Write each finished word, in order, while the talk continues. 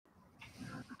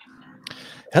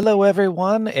Hello,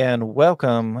 everyone, and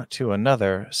welcome to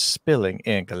another Spilling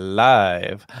Ink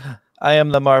Live. I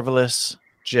am the marvelous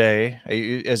Jay.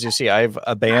 As you see, I've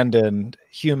abandoned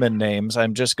human names.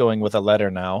 I'm just going with a letter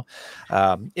now.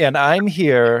 And I'm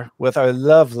here with our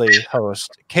lovely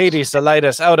host, Katie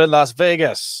Salidas, out in Las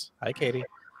Vegas. Hi, Katie.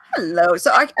 Hello.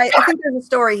 So I think there's a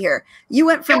story here. You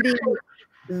went from being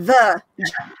the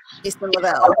Jason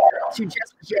Lavelle to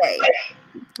just Jay.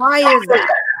 Why is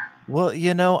that? Well,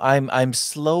 I'm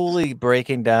slowly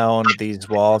breaking down these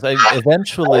walls.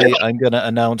 Eventually, I'm going to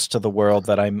announce to the world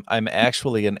that I'm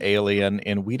actually an alien,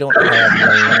 and we don't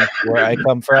have names where I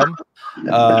come from.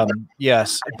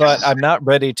 Yes, but I'm not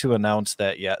ready to announce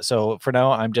that yet. So for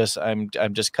now, I'm just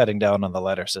cutting down on the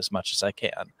letters as much as I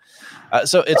can.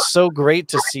 So it's so great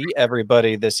to see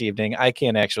everybody this evening. I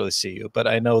can't actually see you, but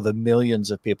I know the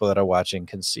millions of people that are watching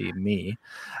can see me.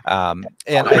 And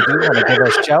I do want to give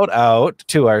a shout out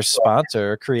to our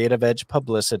sponsor, Creative Edge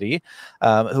Publicity,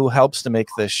 who helps to make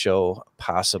this show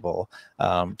possible,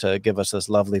 to give us this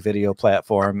lovely video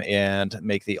platform and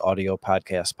make the audio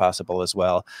podcast possible as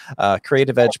well.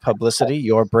 Creative Edge Publicity,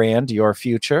 your brand, your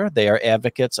future. They are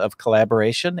advocates of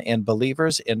collaboration and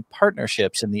believers in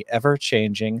partnerships in the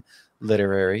ever-changing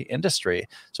literary industry.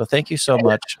 So thank you so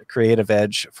much, Creative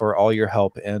Edge, for all your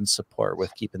help and support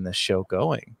with keeping this show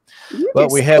going.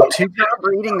 But we have two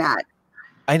reading that.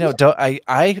 I know. Don't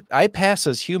I pass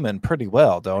as human pretty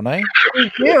well, don't I?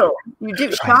 You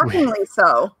do shockingly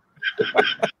so.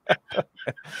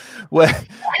 Well,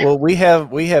 we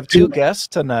have two guests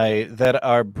tonight that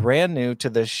are brand new to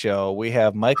this show. We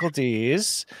have Michael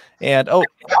Dees and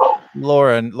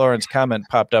Lauren's comment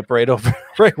popped up right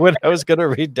when I was going to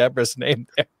read Deborah's name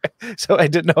there. So I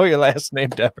didn't know your last name,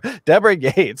 Deborah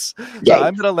Yates. So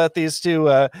I'm going to let these two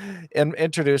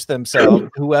introduce themselves.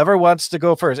 Whoever wants to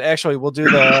go first. Actually, we'll do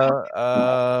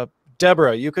the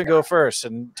Deborah, you can go first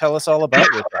and tell us all about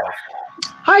yourself.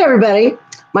 Hi, everybody.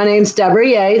 My name's Deborah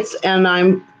Yates, and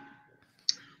I'm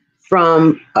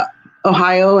from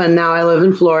Ohio, and now I live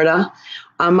in Florida.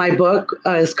 My book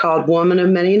is called Woman of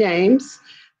Many Names,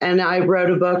 and I wrote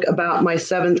a book about my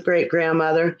seventh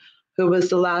great-grandmother, who was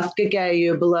the last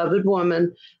Gagayu, beloved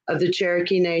woman of the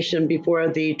Cherokee Nation before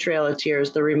the Trail of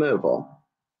Tears, the removal.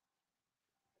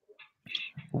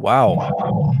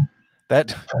 Wow.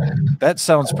 That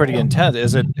sounds pretty intense.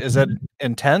 Is it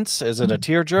intense? Is it a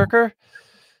tearjerker?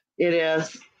 It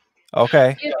is.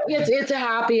 Okay. It's a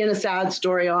happy and a sad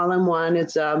story all in one.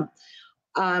 It's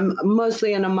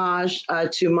mostly an homage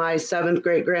to my seventh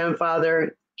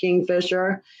great-grandfather,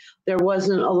 Kingfisher. There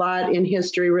wasn't a lot in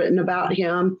history written about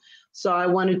him, so I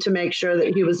wanted to make sure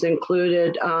that he was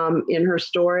included in her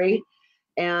story.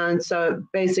 And so it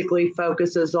basically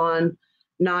focuses on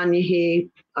Nanyehi,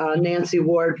 Nancy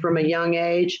Ward, from a young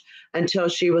age until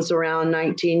she was around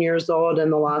 19 years old,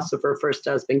 and the loss of her first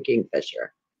husband,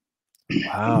 Kingfisher.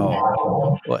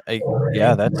 Wow. Well,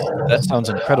 yeah, that sounds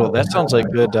incredible. That sounds like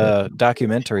good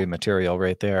documentary material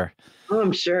right there. Oh,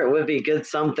 I'm sure it would be good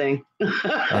something.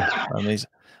 Amazing.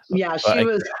 Yeah, she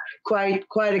was quite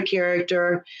a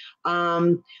character.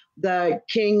 The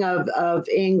King of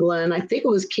England, I think it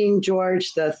was King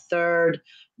George III,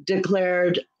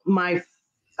 declared my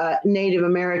Native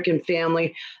American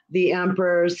family the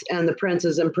emperors and the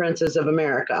princes and princesses of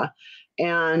America.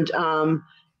 And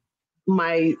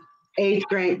my eighth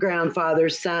great-grandfather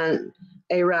sent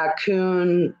a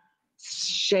raccoon-shaped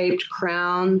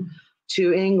crown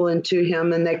to England to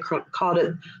him, and they called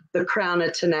it the Crown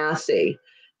of Tanasi.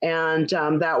 And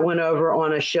that went over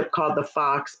on a ship called the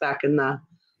Fox back in the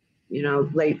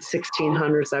late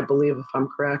 1600s, I believe, if I'm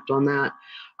correct on that.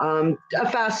 A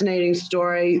fascinating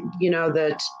story,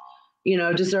 that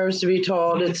deserves to be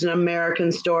told. It's an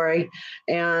American story,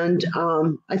 and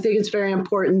I think it's very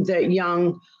important that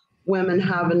young women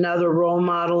have another role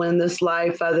model in this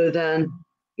life other than,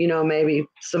 maybe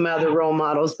some other role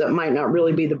models that might not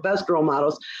really be the best role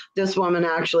models. This woman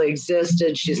actually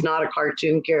existed. She's not a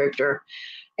cartoon character.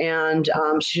 And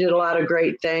she did a lot of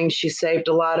great things. She saved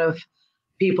a lot of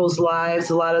people's lives,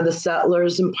 a lot of the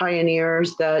settlers and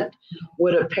pioneers that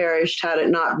would have perished had it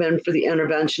not been for the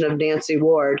intervention of Nancy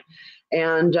Ward.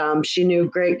 And she knew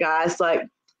great guys like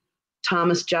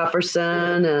Thomas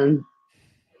Jefferson and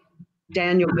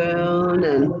Daniel Boone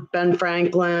and Ben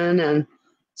Franklin, and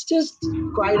it's just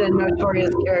quite a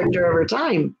notorious character over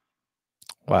time.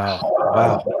 Wow.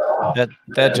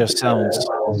 That just sounds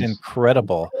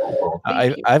incredible.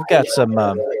 I've got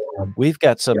some we've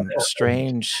got some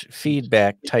strange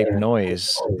feedback type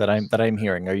noise that I'm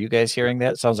hearing. Are you guys hearing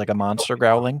that? Sounds like a monster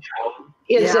growling.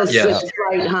 It's a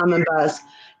slight hum and buzz.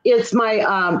 It's my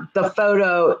the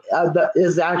photo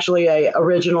is actually a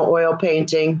original oil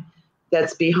painting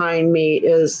that's behind me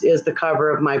is the cover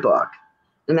of my book.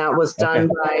 And that was done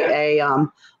by a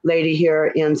lady here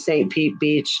in St. Pete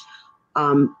Beach,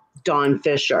 Dawn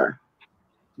Fisher.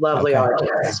 Lovely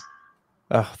artist.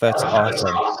 Oh, that's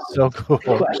awesome. So cool.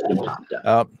 Question popped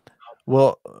up.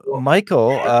 Well,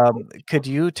 Michael, could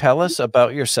you tell us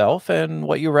about yourself and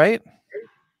what you write?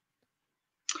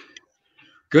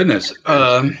 Goodness.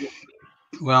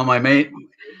 Well, my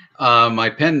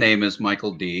pen name is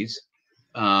Michael Dees.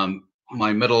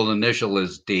 My middle initial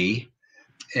is D.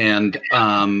 And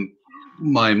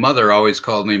my mother always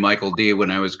called me Michael D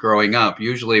when I was growing up,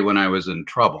 usually when I was in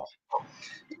trouble.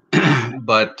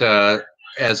 But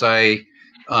as I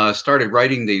started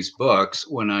writing these books,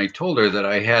 when I told her that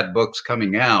I had books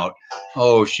coming out,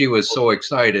 oh, she was so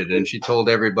excited. And she told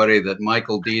everybody that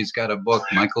Michael D's got a book.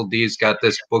 Michael D's got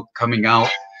this book coming out.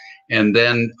 And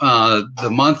then the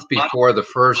month before the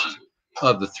first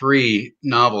of the 3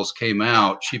 novels came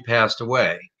out, she passed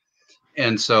away.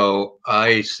 And so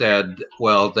I said,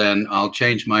 well, then I'll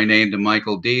change my name to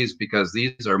Michael Dees because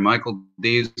these are Michael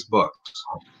Dees books.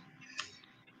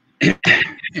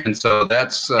 And so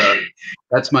that's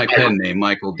my pen name,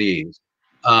 Michael Dees.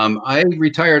 I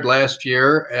retired last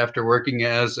year after working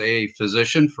as a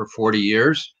physician for 40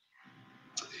 years.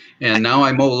 And now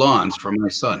I mow lawns for my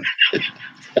son.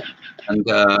 And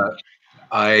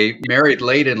I married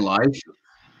late in life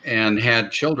and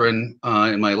had children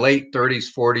in my late 30s,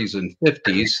 40s, and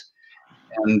 50s.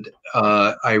 And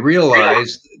I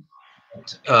realized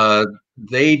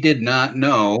they did not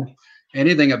know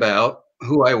anything about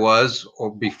who I was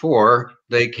or before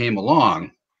they came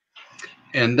along.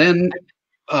 And then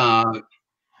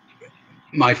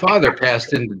my father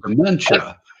passed into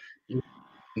dementia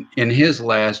in his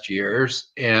last years,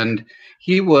 and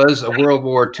he was a World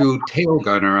War II tail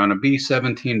gunner on a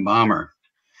B-17 bomber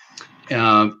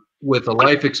with a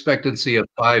life expectancy of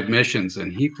 5 missions,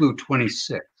 and he flew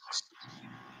 26.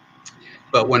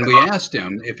 But when we asked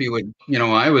him if he would,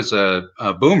 I was a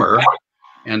boomer,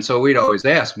 and so we'd always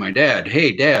ask my dad,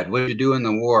 hey, Dad, what did you do in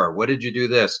the war? What did you do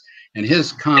this? And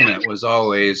his comment was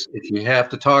always, if you have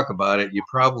to talk about it, you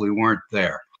probably weren't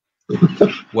there.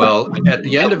 Well, at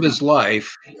the end of his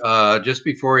life, just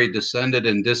before he descended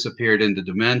and disappeared into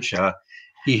dementia,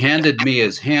 he handed me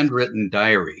his handwritten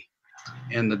diary.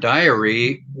 And the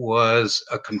diary was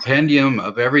a compendium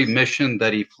of every mission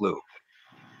that he flew,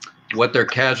 what their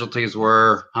casualties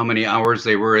were, how many hours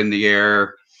they were in the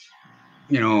air,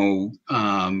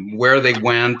 where they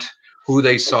went, who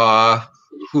they saw,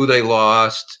 who they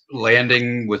lost,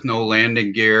 landing with no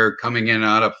landing gear, coming in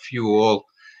out of fuel.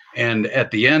 And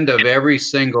at the end of every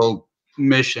single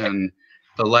mission,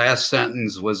 the last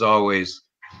sentence was always,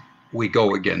 "We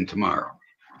go again tomorrow."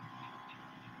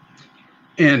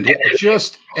 And it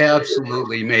just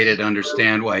absolutely made it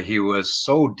understand why he was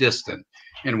so distant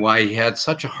and why he had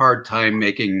such a hard time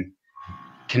making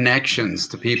connections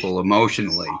to people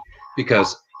emotionally,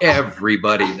 because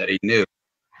everybody that he knew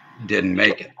didn't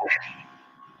make it.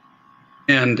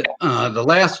 And the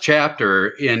last chapter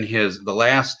in the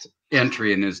last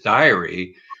entry in his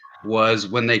diary was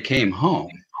when they came home,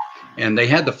 and they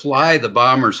had to fly the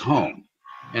bombers home.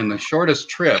 And the shortest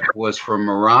trip was from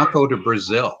Morocco to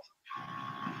Brazil.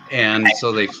 And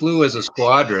so they flew as a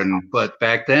squadron, but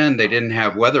back then they didn't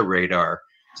have weather radar.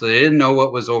 So they didn't know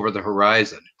what was over the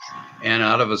horizon. And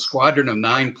out of a squadron of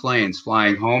 9 planes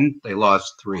flying home, they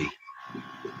lost 3.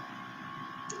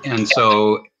 And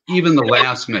so even the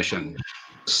last mission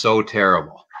was so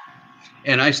terrible.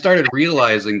 And I started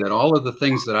realizing that all of the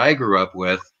things that I grew up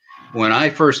with, when I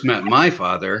first met my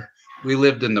father, we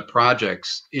lived in the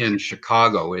projects in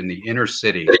Chicago in the inner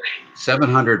city,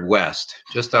 700 West,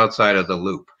 just outside of the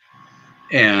Loop.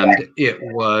 And it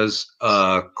was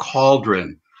a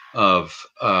cauldron of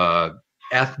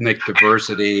ethnic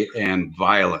diversity and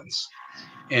violence.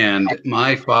 And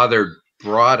my father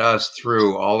brought us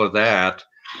through all of that,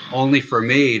 only for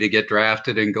me to get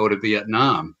drafted and go to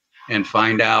Vietnam and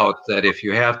find out that if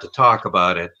you have to talk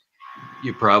about it,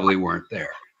 you probably weren't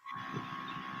there.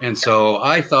 And so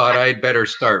I thought I'd better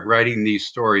start writing these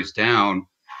stories down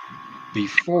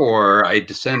before I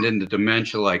descend into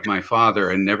dementia like my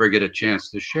father and never get a chance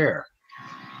to share.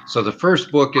 So the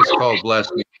first book is called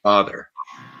Bless Me, Father,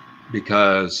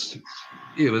 because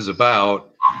it was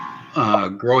about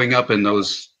growing up in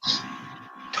those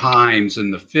times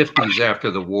in the 50s after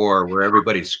the war where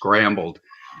everybody scrambled.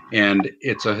 And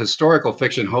it's a historical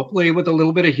fiction, hopefully with a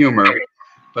little bit of humor,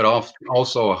 but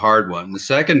also a hard one. The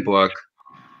second book,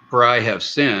 For I Have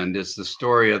Sinned, is the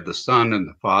story of the son and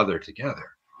the father together.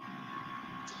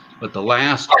 But the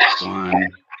last one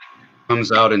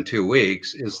comes out in 2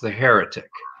 weeks, is The Heretic.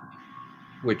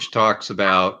 which talks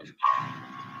about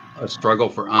a struggle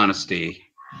for honesty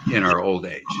in our old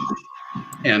age.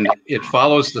 And it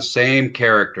follows the same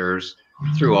characters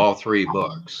through all three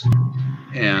books.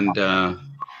 And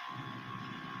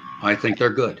I think they're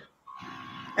good.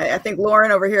 I think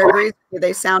Lauren over here agrees with you.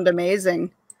 They sound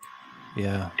amazing.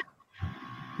 Yeah.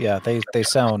 Yeah, they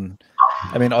sound,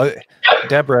 I mean,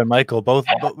 Deborah and Michael, both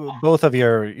of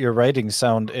your writings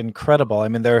sound incredible. I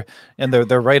mean, they're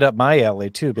right up my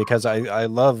alley too, because I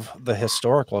love the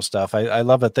historical stuff. I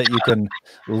love it that you can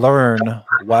learn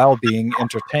while being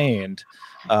entertained.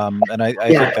 And I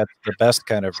think that's the best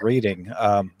kind of reading.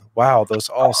 Wow, those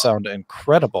all sound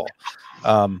incredible.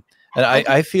 And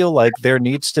I feel like there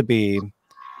needs to be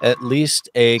at least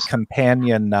a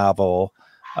companion novel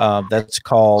that's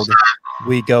called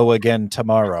We Go Again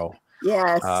Tomorrow.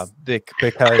 Yes.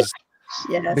 Because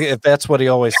yes. if that's what he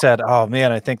always said, oh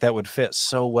man, I think that would fit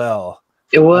so well.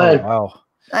 It would. Oh, wow.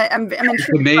 I'm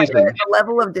intrigued by the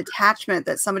level of detachment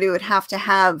that somebody would have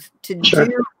to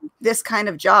do this kind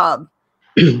of job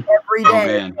every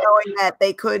day, knowing that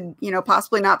they could,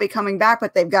 possibly not be coming back,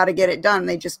 but they've got to get it done.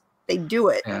 They do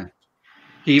it. Yeah.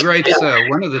 He writes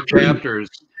one of the chapters,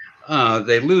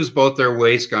 they lose both their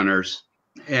waist gunners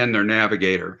and their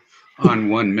navigator on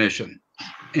one mission.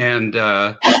 And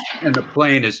the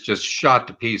plane is just shot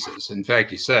to pieces. In fact,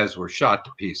 he says we're shot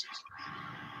to pieces.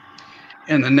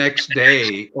 And the next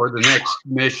day or the next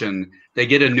mission, they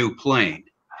get a new plane.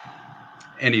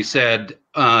 And he said,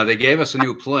 they gave us a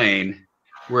new plane.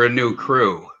 We're a new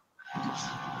crew.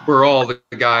 We're all the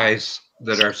guys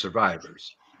that are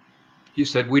survivors. He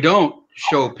said, we don't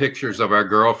show pictures of our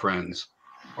girlfriends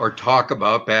or talk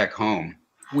about back home.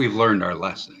 We've learned our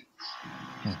lesson.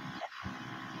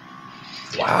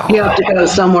 Wow. You have to go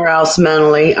somewhere else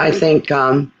mentally. I think,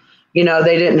 they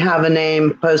didn't have a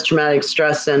name, post-traumatic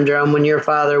stress syndrome. When your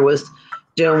father was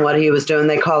doing what he was doing,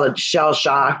 they call it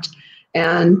shell-shocked.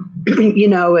 And,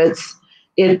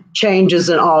 it changes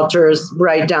and alters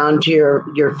right down to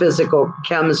your physical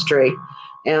chemistry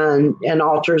and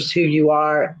alters who you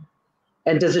are.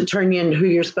 And does it turn you into who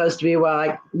you're supposed to be?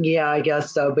 Well, yeah, I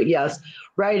guess so. But yes,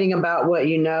 writing about what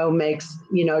makes,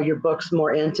 your books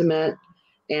more intimate.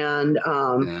 And,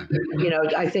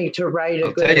 I think to write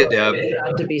a good book, it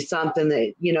has to be something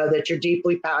that, that you're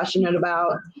deeply passionate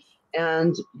about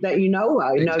and that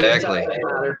exactly.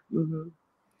 Matter. Mm-hmm.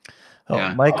 Oh,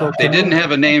 yeah. Michael, they didn't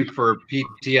have a name for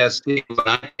PTSD when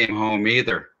I came home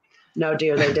either. No,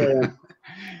 dear, they didn't.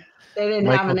 They didn't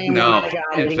have a name. No,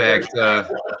 in fact,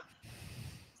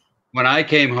 when I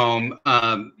came home,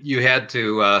 you had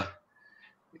to,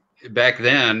 back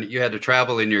then, you had to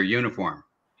travel in your uniform.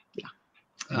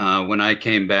 When I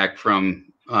came back from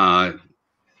over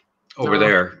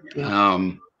there.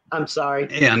 I'm sorry.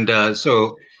 And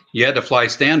so you had to fly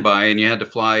standby, and you had to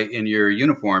fly in your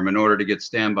uniform in order to get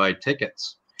standby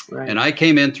tickets. Right. And I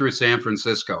came in through San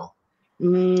Francisco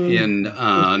in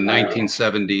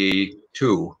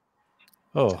 1972.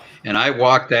 Oh. And I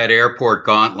walked that airport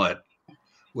gauntlet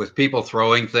with people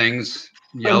throwing things,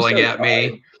 yelling at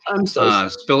me,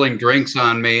 spilling drinks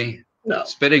on me,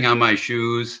 spitting on my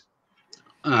shoes.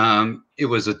 It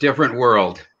was a different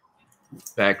world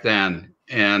back then,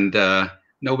 and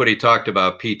nobody talked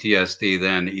about PTSD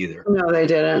then either. No, they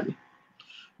didn't.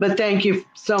 But thank you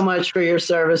so much for your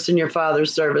service and your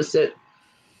father's service. It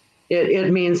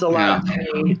means a lot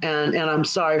to me, and I'm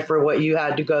sorry for what you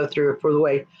had to go through, for the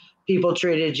way people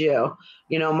treated you.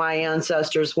 My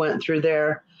ancestors went through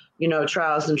their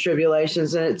trials and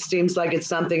tribulations, and it seems like it's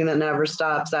something that never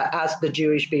stops. Ask the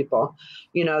Jewish people.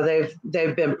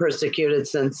 They've been persecuted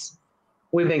since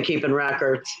we've been keeping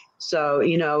records. So,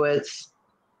 it's,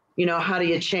 how do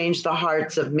you change the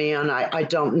hearts of man? I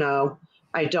don't know.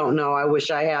 I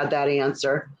wish I had that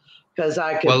answer, because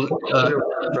I could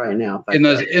right now. In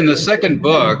the second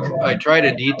book, I try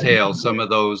to detail some of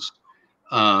those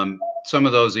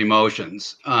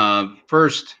emotions.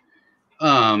 First,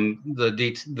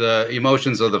 the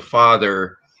emotions of the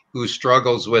father who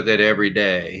struggles with it every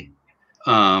day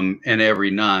and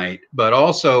every night, but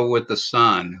also with the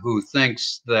son who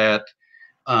thinks that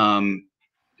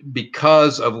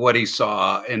because of what he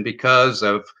saw and because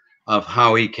of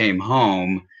how he came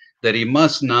home, that he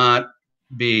must not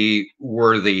be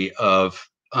worthy of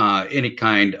any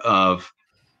kind of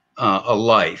a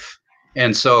life.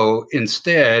 And so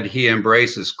instead, he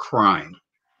embraces crime.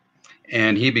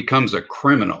 And he becomes a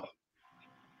criminal.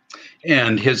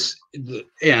 And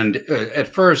at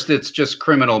first it's just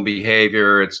criminal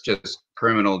behavior, it's just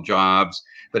criminal jobs,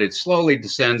 but it slowly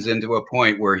descends into a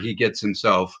point where he gets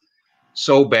himself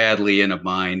so badly in a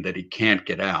bind that he can't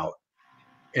get out.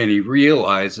 And he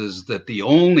realizes that the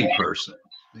only person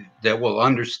that will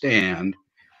understand,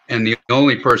 and the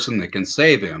only person that can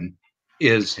save him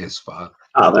is his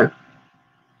father.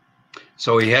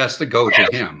 So he has to go to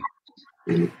him.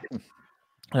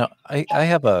 Now, I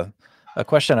have a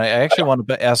question. I actually want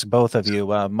to ask both of you.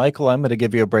 Michael, I'm going to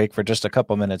give you a break for just a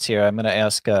couple minutes here. I'm going to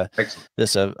ask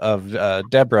this of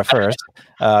Deborah first,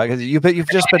 because you've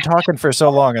just been talking for so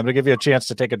long. I'm going to give you a chance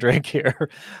to take a drink here.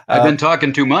 I've been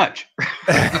talking too much.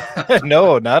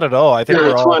 No, not at all. I think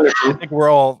we're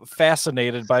all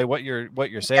fascinated by what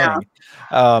you're saying.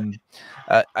 Yeah.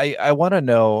 I want to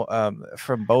know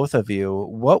from both of you,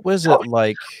 what was it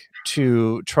like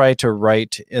to try to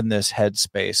write in this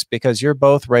headspace, because you're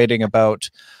both writing about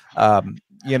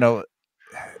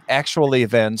actual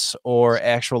events or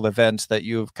actual events that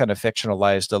you've kind of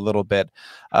fictionalized a little bit,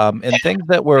 and things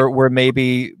that were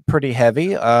maybe pretty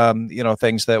heavy,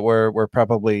 things that were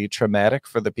probably traumatic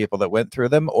for the people that went through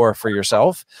them or for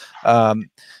yourself.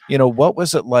 What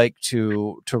was it like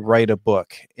to write a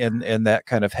book in that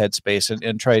kind of headspace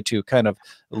and try to kind of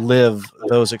live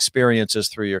those experiences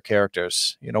through your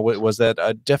characters? Was that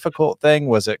a difficult thing?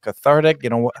 Was it cathartic?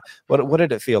 What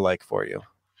did it feel like for you?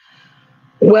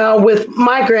 Well, with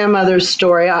my grandmother's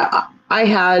story, I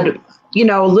had,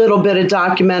 a little bit of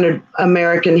documented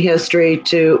American history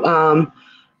to,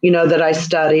 that I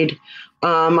studied.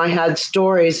 I had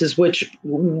stories as which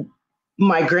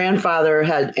my grandfather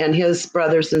had and his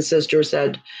brothers and sisters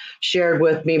had shared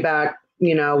with me back,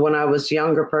 when I was a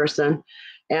younger person.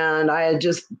 And I had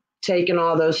just taken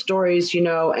all those stories,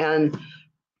 and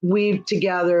weaved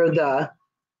together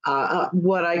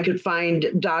what I could find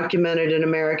documented in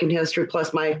American history,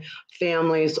 plus my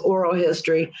family's oral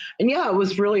history. And yeah, it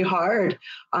was really hard,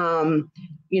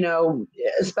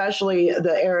 especially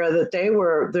the era that they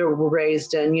were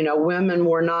raised in. Women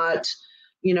were not,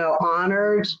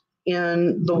 honored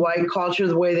in the white culture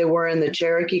the way they were in the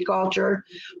Cherokee culture.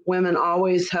 Women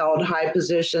always held high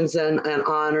positions and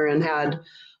honor and had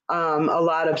a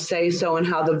lot of say-so in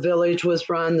how the village was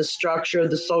run, the structure of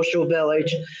the social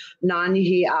village.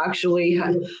 Nanyehi actually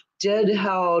held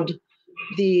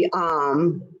the,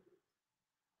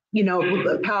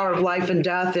 the power of life and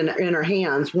death in her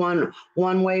hands. One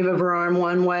wave of her arm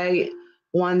one way,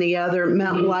 one the other,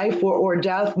 meant life or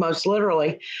death, most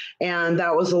literally. And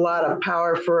that was a lot of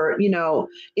power for,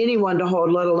 anyone to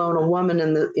hold, let alone a woman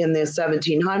in the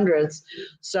 1700s.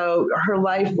 So her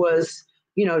life was,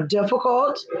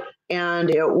 difficult,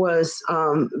 and it was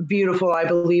beautiful, I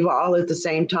believe, all at the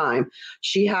same time.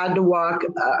 She had to walk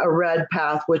a red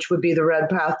path, which would be the red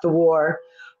path to war,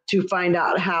 to find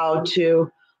out how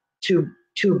to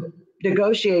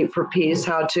negotiate for peace,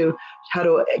 how to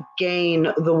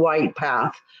gain the white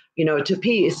path, to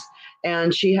peace.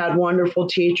 And she had wonderful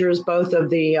teachers. Both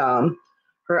of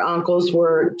her uncles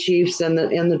were chiefs in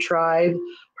the tribe.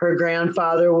 Her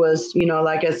grandfather was,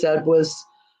 like I said, was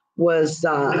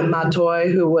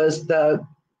Matoi, who was the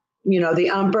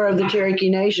emperor of the Cherokee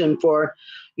Nation for,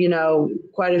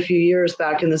 quite a few years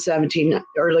back in the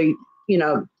early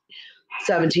 1700s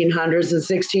and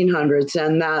 1600s.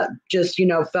 And that just,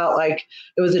 felt like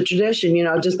it was a tradition,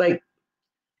 just like,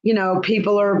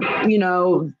 people are,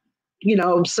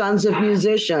 sons of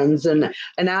musicians and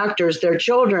actors, their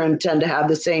children tend to have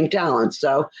the same talent.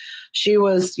 So she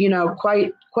was,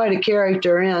 quite a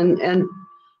character and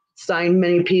signed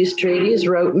many peace treaties,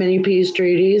 wrote many peace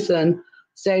treaties, and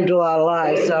saved a lot of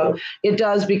lives. So it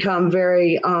does become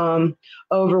very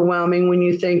overwhelming when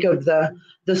you think of the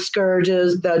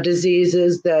scourges, the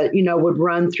diseases that, would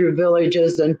run through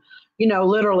villages and,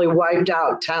 literally wiped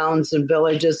out towns and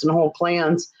villages and whole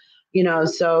clans,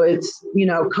 so it's,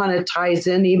 kind of ties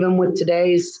in even with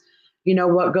today's,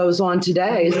 what goes on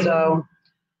today. So,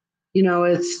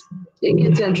 it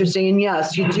gets interesting. And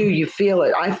yes, you feel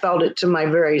it. I felt it to my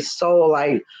very soul.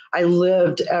 I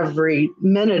lived every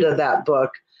minute of that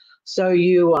book. So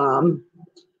you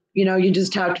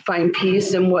just have to find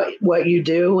peace in what you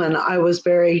do. And I was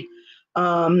very,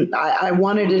 I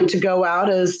wanted it to go out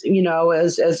as,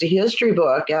 as a history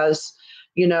book, as,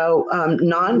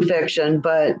 nonfiction,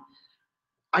 but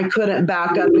I couldn't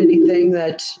back up anything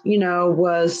that,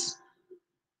 was,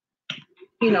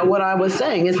 what I was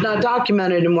saying. It's not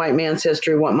documented in white man's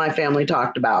history what my family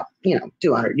talked about,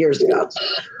 200 years ago,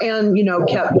 and,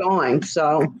 kept going.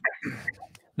 So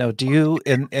now, do you,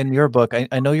 in your book,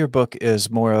 I know your book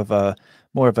is more of a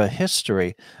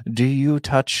history. Do you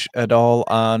touch at all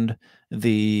on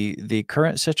the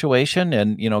current situation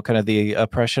and, kind of the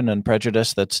oppression and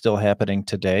prejudice that's still happening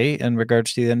today in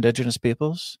regards to the indigenous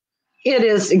peoples? It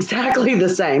is exactly the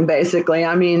same, basically.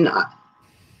 I mean,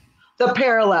 the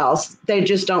parallels, they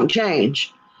just don't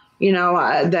change,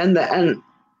 and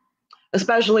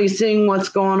especially seeing what's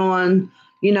going on,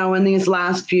 you know, in these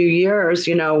last few years,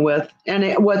 you know,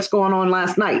 what's going on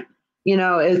last night. You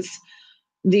know,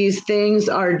 these things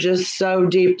are just so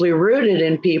deeply rooted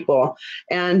in people.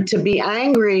 And to be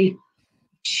angry,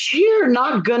 you're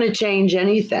not going to change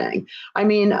anything. I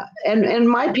mean, and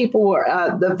my people were,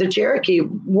 the Cherokee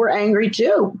were angry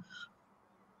too.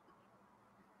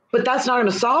 But that's not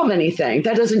going to solve anything.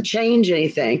 That doesn't change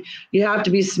anything. You have to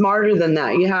be smarter than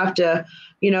that. You have to,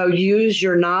 you know, use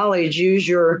your knowledge, use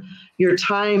your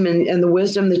time and the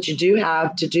wisdom that you do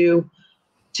have to do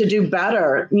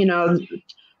better. You know,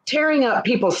 tearing up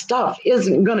people's stuff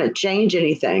isn't going to change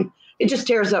anything. It just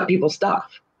tears up people's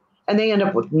stuff and they end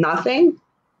up with nothing.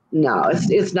 No,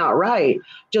 it's not right.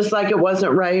 Just like it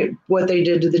wasn't right what they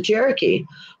did to the Cherokee.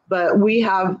 But we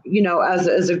have, you know,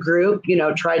 as a group, you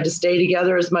know, tried to stay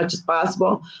together as much as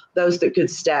possible, those that could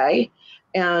stay,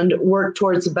 and work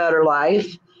towards a better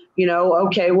life. You know,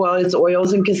 okay, well, it's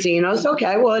oils and casinos.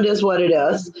 Okay, well, it is what it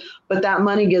is. But that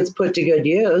money gets put to good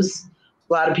use.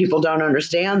 A lot of people don't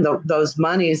understand those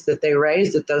monies that they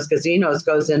raise at those casinos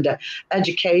goes into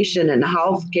education and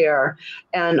healthcare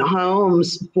and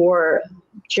homes for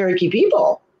Cherokee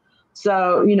people.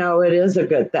 So, you know, it is a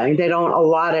good thing. They don't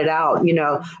allot it out, you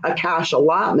know, a cash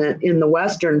allotment in the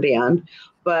Western band,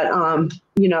 but,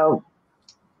 you know,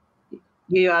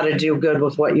 you got to do good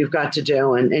with what you've got to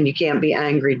do, and you can't be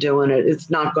angry doing it. It's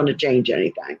not going to change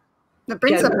anything. That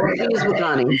brings up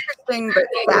an interesting but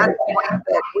sad point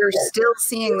that we're still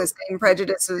seeing the same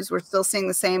prejudices. We're still seeing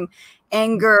the same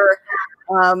anger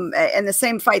and the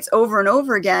same fights over and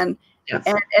over again. Yes.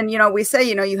 And, you know, we say,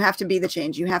 you know, you have to be the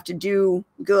change. You have to do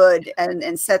good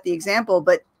and set the example,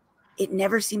 but it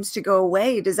never seems to go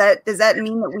away. Does that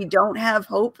mean that we don't have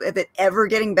hope of it ever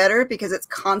getting better because it's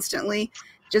constantly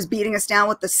just beating us down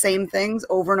with the same things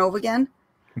over and over again?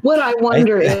 What I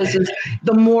wonder is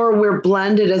the more we're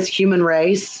blended as human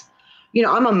race, you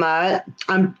know, I'm a mutt,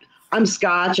 I'm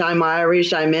Scotch, I'm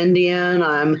Irish, I'm Indian,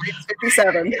 I'm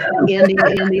 57.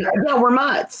 Indian. Yeah, we're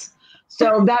mutts.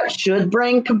 So that should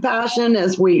bring compassion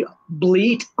as we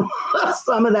bleat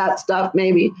some of that stuff.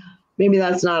 Maybe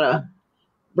that's not a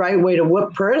right way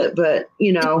to put it, but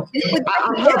you know,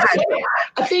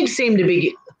 I think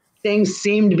things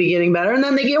seem to be getting better, and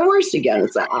then they get worse again.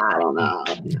 It's like, I don't know.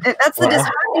 That's the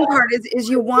disheartening part is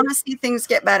you want to see things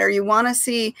get better. You want to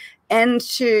see end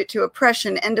to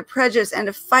oppression, end to prejudice, end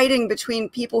to fighting between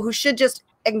people who should just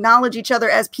acknowledge each other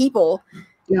as people.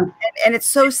 Yeah. And it's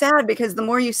so sad because the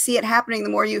more you see it happening, the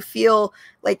more you feel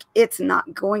like it's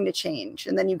not going to change.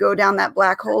 And then you go down that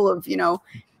black hole of, you know,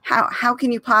 how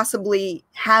can you possibly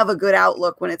have a good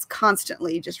outlook when it's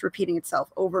constantly just repeating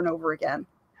itself over and over again?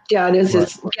 Yeah, it is.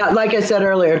 It's like I said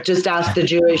earlier, just ask the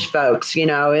Jewish folks, you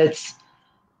know, it's.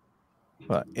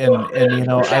 Well, and you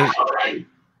know,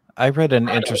 I read an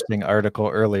interesting article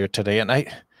earlier today, and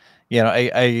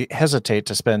I hesitate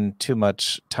to spend too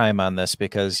much time on this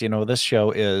because, you know, this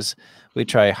show we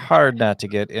try hard not to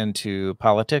get into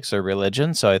politics or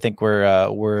religion. So I think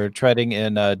we're treading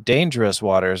in dangerous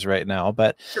waters right now.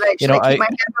 But should I keep my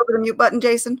hand over the mute button,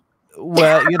 Jason?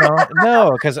 Well, you know,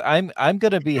 no, because I'm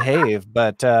going to behave.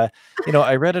 But you know,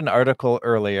 I read an article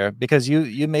earlier because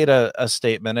you made a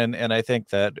statement, and I think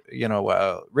that, you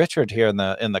know, Richard here in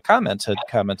the comments had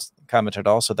commented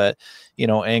also that, you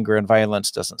know, anger and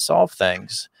violence doesn't solve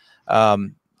things.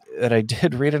 And I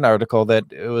did read an article that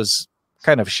it was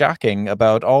kind of shocking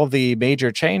about all the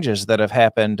major changes that have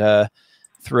happened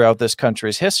throughout this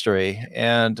country's history,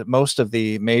 and most of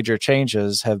the major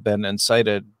changes have been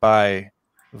incited by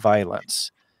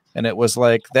violence. And it was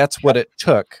like that's what it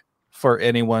took for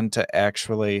anyone to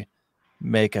actually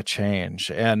make a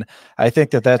change. And I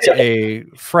think that that's a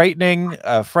frightening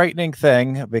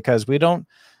thing, because we don't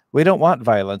want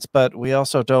violence, but we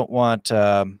also don't want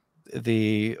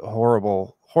the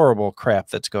horrible crap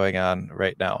that's going on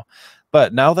right now.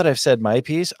 But now that I've said my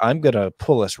piece, I'm going to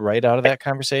pull us right out of that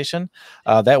conversation.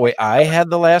 That way I had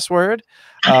the last word.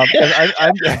 I'm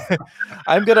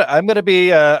going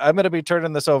to be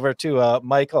turning this over to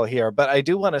Michael here. But I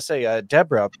do want to say,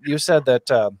 Deborah, you said that,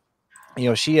 you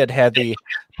know, she had the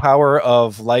power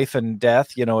of life and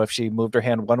death, you know, if she moved her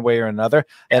hand one way or another.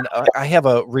 And I have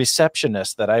a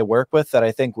receptionist that I work with that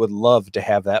I think would love to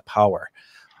have that power.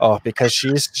 Oh, because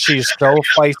she's so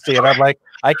feisty, and I'm like,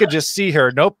 I could just see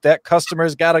her. Nope, that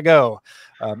customer's got to go.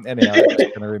 Anyhow,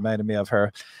 it's kind of reminded me of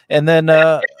her. And then,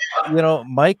 you know,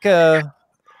 Mike, or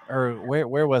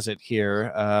where was it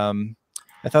here?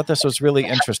 I thought this was really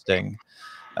interesting.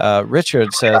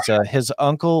 Richard says his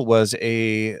uncle was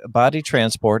a body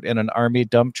transport in an army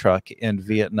dump truck in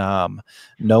Vietnam.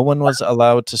 No one was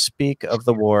allowed to speak of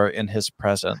the war in his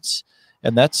presence.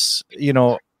 And that's, you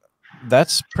know,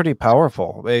 that's pretty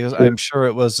powerful, because I'm sure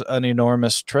it was an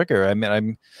enormous trigger. I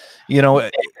mean, you know,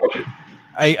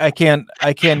 I can't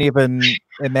even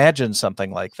imagine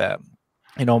something like that.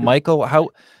 You know, Michael,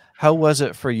 how was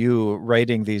it for you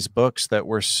writing these books that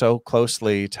were so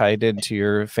closely tied into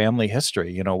your family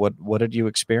history? You know, what did you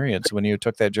experience when you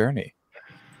took that journey?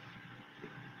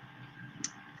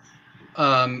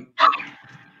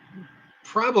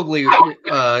 Probably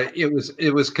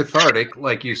it was cathartic,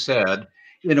 like you said,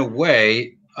 in a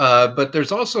way, but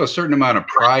there's also a certain amount of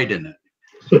pride in it.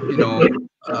 You know,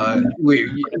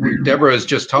 Deborah is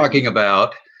just talking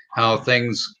about how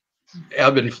things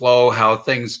ebb and flow, how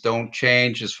things don't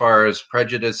change as far as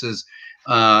prejudices.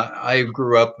 I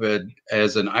grew up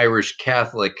as an Irish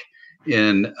Catholic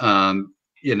in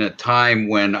a time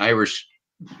when Irish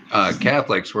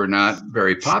Catholics were not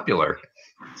very popular,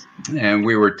 and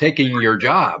we were taking your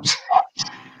jobs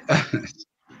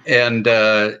and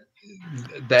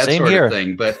that Same sort here. of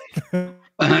thing. But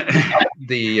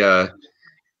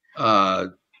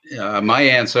my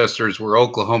ancestors were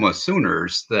Oklahoma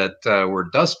Sooners that were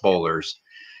Dust Bowlers.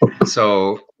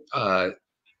 So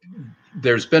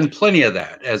there's been plenty of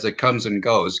that as it comes and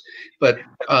goes. But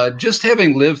just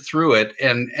having lived through it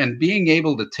and being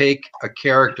able to take a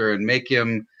character and make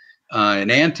him an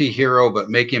anti-hero, but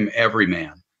make him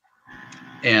everyman,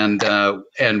 and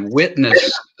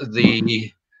witness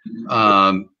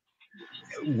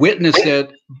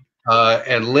it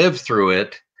and live through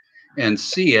it and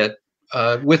see it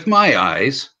with my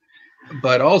eyes,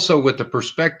 but also with the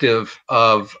perspective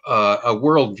of a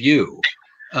worldview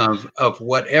of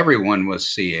what everyone was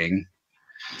seeing,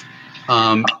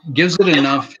 gives it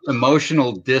enough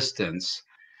emotional distance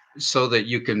so that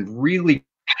you can really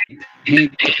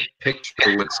paint the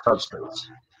picture with substance,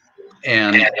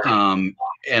 and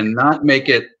not make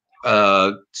it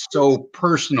so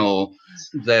personal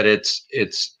that it's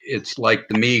like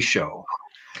the Me Show,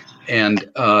 and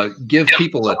give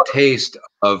people a taste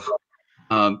of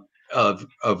how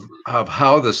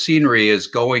the scenery is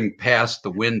going past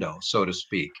the window, so to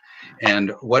speak,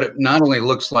 and what it not only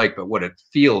looks like but what it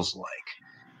feels like.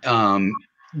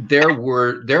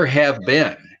 There have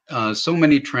been so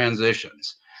many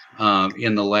transitions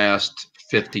in the last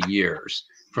 50 years,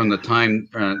 from the time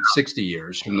 60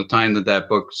 years from the time that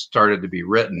book started to be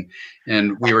written.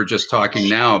 And we were just talking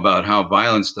now about how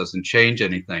violence doesn't change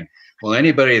anything. Well,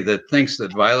 anybody that thinks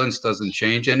that violence doesn't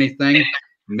change anything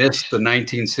missed the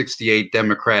 1968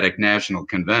 Democratic National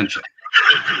Convention.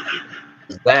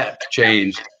 That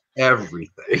changed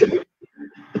everything.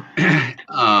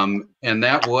 And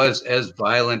that was as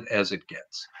violent as it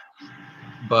gets.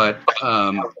 But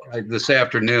this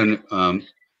afternoon,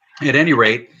 at any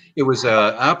rate, it was an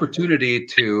opportunity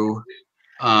to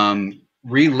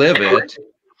relive it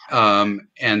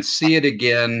and see it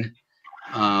again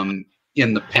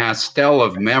in the pastel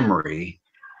of memory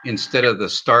instead of the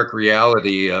stark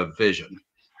reality of vision.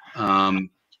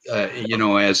 You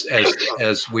know,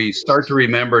 as we start to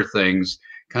remember things,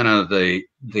 kind of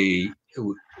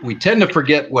we tend to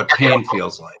forget what pain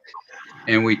feels like,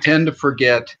 and we tend to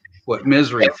forget what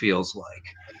misery feels like.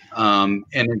 And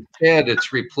instead,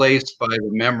 it's replaced by the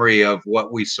memory of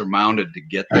what we surmounted to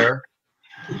get there.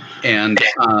 And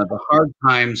the hard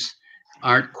times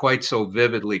aren't quite so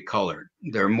vividly colored.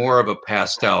 They're more of a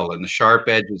pastel, and the sharp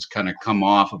edges kind of come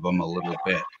off of them a little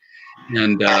bit.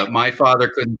 And my father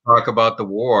couldn't talk about the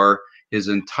war his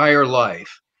entire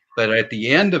life, but at the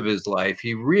end of his life,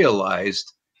 he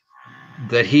realized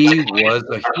that he was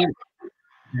a hero,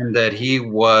 and that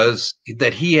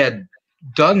he had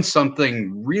done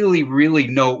something really, really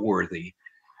noteworthy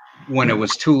when it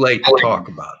was too late to talk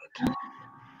about it.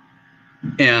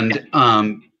 And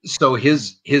so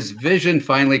his vision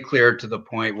finally cleared to the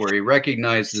point where he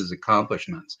recognized his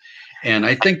accomplishments. And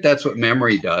I think that's what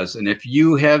memory does. And if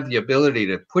you have the ability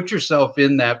to put yourself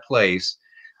in that place,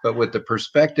 but with the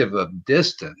perspective of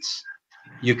distance,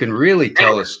 you can really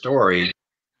tell a story.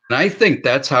 And I think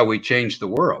that's how we change the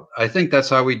world. I think that's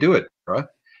how we do it, Deborah.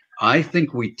 I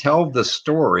think we tell the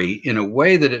story in a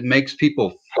way that it makes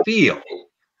people feel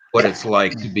what it's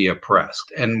like to be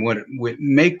oppressed, and what it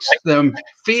makes them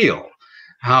feel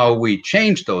how we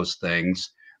change those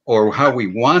things, or how we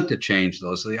want to change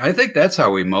those things. I think that's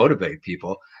how we motivate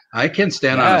people. I can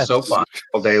stand on a soapbox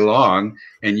all day long,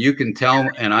 and you can tell,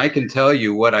 and I can tell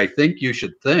you what I think you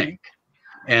should think.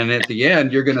 And at the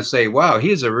end, you're going to say, wow,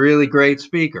 he's a really great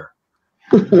speaker.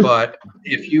 But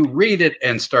if you read it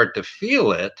and start to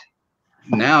feel it,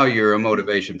 now you're a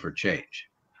motivation for change.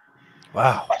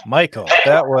 Wow, Michael,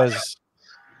 that was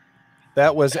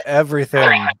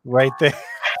everything right there.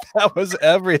 That was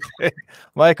everything,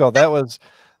 Michael. That was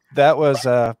that was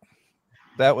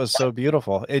so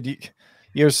beautiful.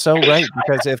 You're so right,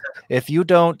 because if you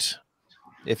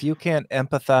can't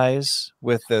empathize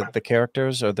with the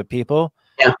characters or the people,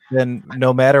 yeah, then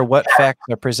no matter what facts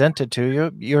are presented to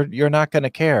you, you're not going to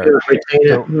care.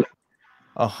 So,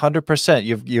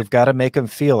 100%, you've got to make them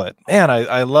feel it. Man,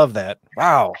 I love that.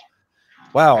 Wow.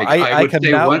 I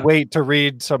cannot wait to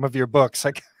read some of your books.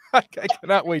 I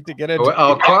cannot wait to get into it.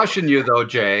 I'll caution you though,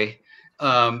 Jay.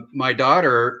 My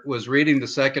daughter was reading the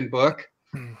second book,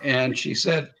 and she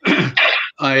said,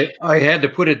 I had to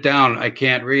put it down. I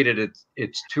can't read it.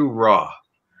 It's too raw.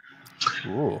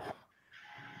 Ooh.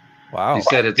 Wow. She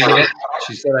said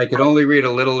I could only read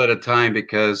a little at a time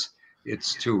because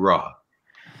it's too raw.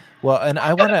 Well, and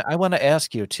I want to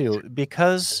ask you too,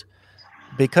 because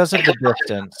of the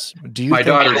distance. Do you? My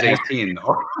daughter's 18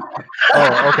 though.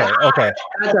 Oh, okay.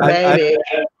 That's a baby.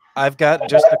 I've got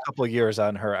just a couple of years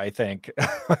on her, I think.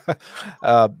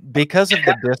 Because of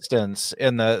the distance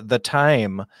and the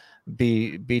time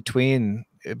between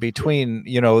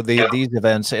these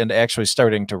events and actually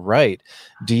starting to write,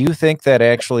 do you think that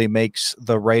actually makes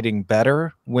the writing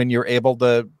better when you're able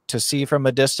to see from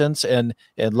a distance and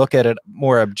look at it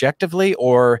more objectively,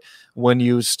 or when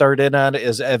you start in on it,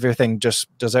 does everything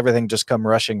just come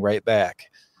rushing right back?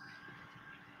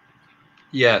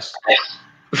 Yes.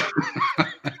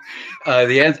 I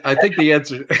think the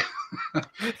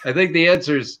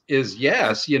answer is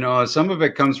yes. Some of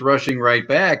it comes rushing right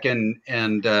back, and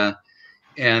I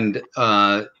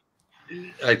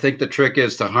think the trick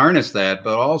is to harness that.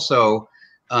 But also,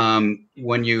 I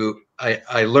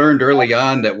learned early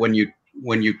on that when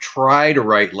you try to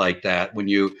write like that, when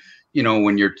you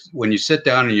sit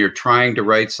down and you're trying to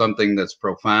write something that's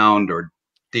profound or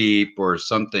deep or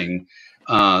something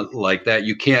like that,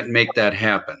 you can't make that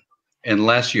happen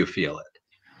unless you feel it.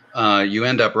 You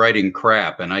end up writing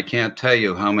crap, and I can't tell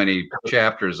you how many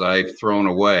chapters I've thrown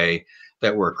away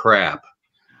that were crap.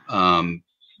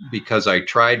 Because I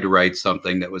tried to write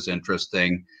something that was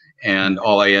interesting, and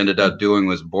all I ended up doing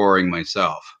was boring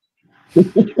myself.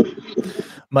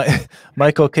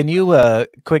 Michael, can you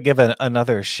quick give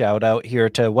another shout out here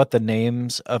to what the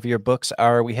names of your books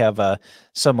are? We have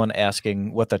someone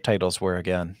asking what the titles were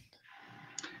again.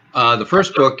 The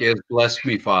first book is Bless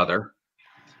Me, Father.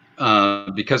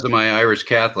 Because of my Irish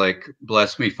Catholic,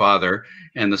 Bless Me, Father.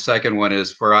 And the second one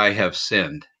is For I Have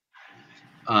Sinned.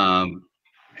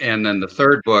 And then the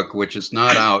third book, which is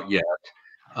not out yet,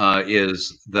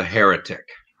 is The Heretic.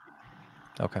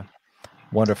 Okay,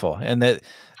 wonderful. And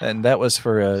that was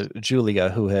for Julia,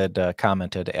 who had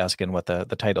commented asking what the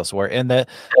titles were. And that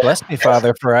Bless Me,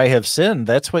 Father, for I have sinned.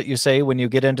 That's what you say when you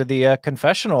get into the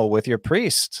confessional with your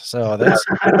priest. So that's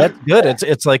good.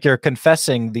 It's like you're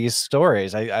confessing these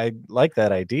stories. I like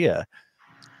that idea.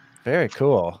 Very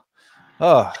cool.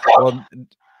 Oh, well,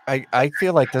 I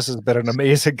feel like this has been an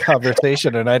amazing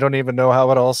conversation, and I don't even know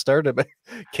how it all started. But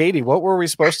Katie, what were we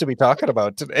supposed to be talking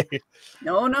about today?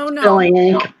 No.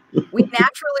 We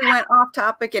naturally went off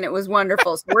topic, and it was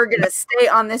wonderful. So we're going to stay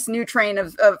on this new train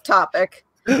of topic.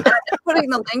 And I'm just putting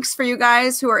the links for you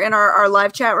guys who are in our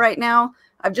live chat right now.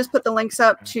 I've just put the links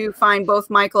up to find both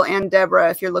Michael and Deborah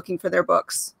if you're looking for their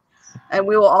books. And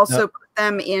we will also put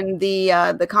them in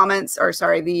the comments, or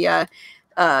sorry, the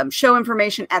show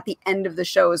information at the end of the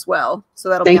show as well. So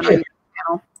that'll be on our YouTube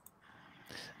channel.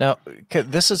 Now,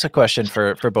 this is a question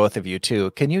for both of you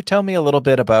too. Can you tell me a little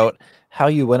bit about how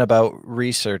you went about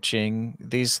researching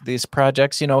these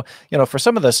projects? For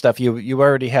some of the stuff you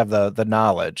already have the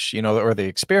knowledge, or the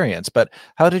experience, but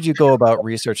how did you go about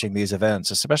researching these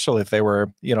events, especially if they were,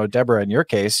 Deborah, in your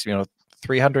case,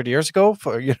 300 years ago?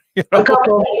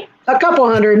 A couple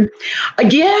hundred.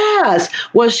 Yes.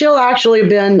 Well, she'll actually have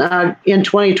been in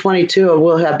 2022,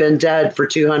 will have been dead for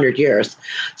 200 years.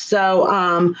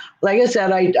 So, like I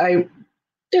said, I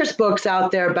there's books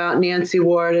out there about Nancy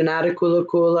Ward and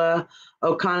Attakullakulla,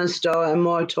 Oconostota, and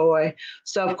Moytoy.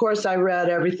 So, of course, I read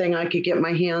everything I could get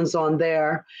my hands on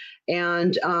there.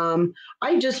 And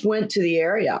I just went to the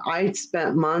area. I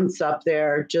spent months up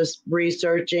there just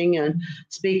researching and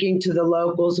speaking to the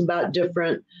locals about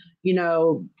different,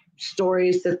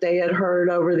 stories that they had heard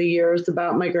over the years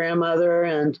about my grandmother,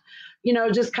 and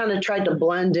just kind of tried to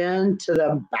blend into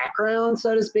the background,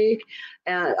 so to speak,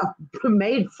 and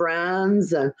made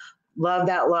friends and loved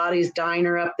that Lottie's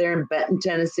Diner up there in Benton,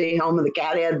 Tennessee, home of the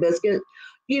Cathead Biscuit.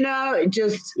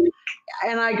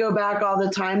 And I go back all the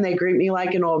time. They greet me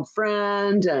like an old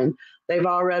friend, and they've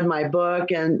all read my book,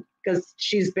 and because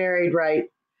she's buried right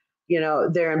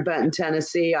there in Benton,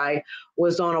 Tennessee. I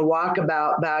was on a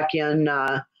walkabout back in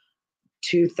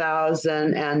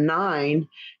 2009.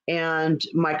 And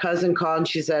my cousin called and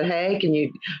she said, hey,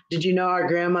 did you know our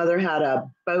grandmother had a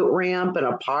boat ramp and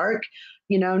a park,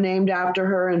 named after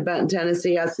her in Benton,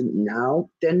 Tennessee? I said, no,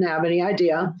 didn't have any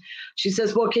idea. She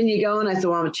says, well, can you go? And I said,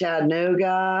 well, I'm in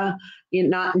Chattanooga.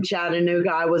 Not in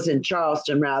Chattanooga. I was in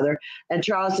Charleston, rather. And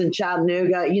Charleston,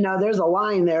 Chattanooga, there's a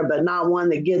line there, but not one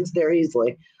that gets there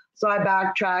easily. So I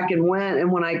backtracked and went.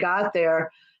 And when I got there,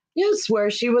 it's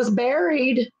where she was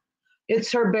buried.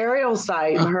 It's her burial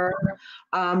site. Her,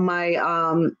 my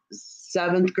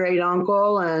 7th grade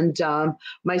uncle and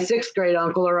my 6th grade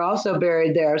uncle are also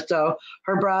buried there. So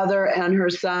her brother and her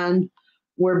son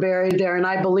were buried there. And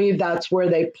I believe that's where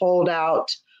they pulled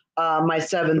out my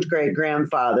 7th grade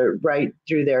grandfather, right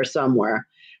through there somewhere.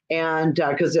 And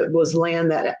because it was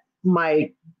land that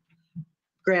my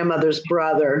grandmother's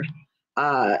brother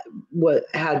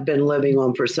had been living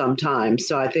on for some time.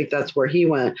 So I think that's where he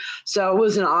went. So it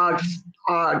was an odd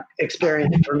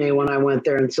experience for me when I went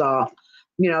there and saw,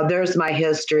 there's my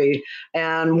history,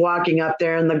 and walking up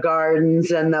there in the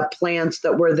gardens and the plants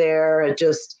that were there. It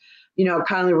just,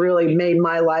 kind of really made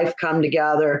my life come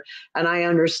together. And I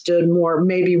understood more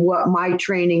maybe what my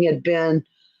training had been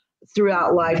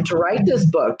throughout life to write this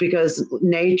book, because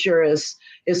nature is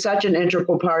such an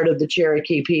integral part of the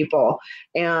Cherokee people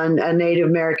and Native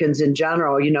Americans in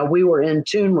general. We were in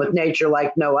tune with nature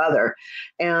like no other.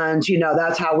 And,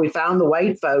 that's how we found the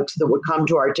white folks that would come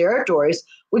to our territories.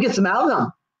 We could smell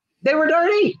them. They were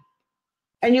dirty.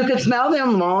 And you could smell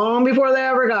them long before they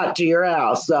ever got to your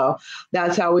house. So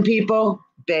that's how people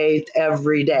bathed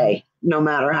every day, no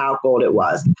matter how cold it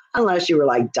was, unless you were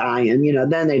like dying,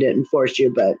 then they didn't force you.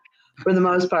 But for the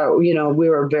most part, we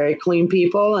were very clean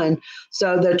people. And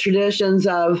so the traditions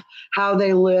of how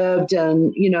they lived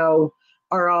and,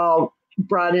 are all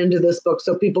brought into this book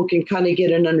so people can kind of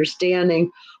get an understanding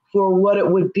for what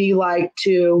it would be like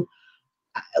to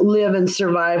live in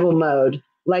survival mode,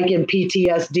 like in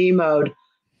PTSD mode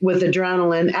with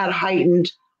adrenaline at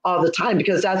heightened all the time,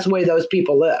 because that's the way those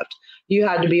people lived. You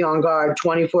had to be on guard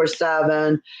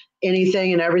 24/7.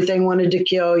 Anything and everything wanted to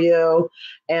kill you,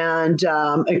 and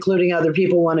including other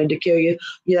people wanted to kill you.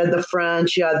 You had the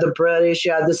French, you had the British,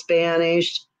 you had the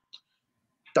Spanish,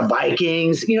 the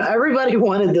Vikings. Everybody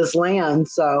wanted this land.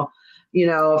 So,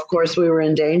 of course, we were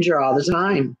in danger all the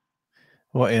time.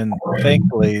 Well, and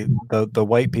thankfully, the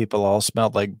white people all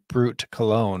smelled like Brut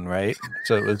cologne, right?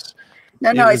 So it was.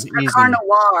 No, it's Drakkar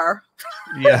Noir.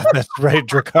 Yeah, that's right,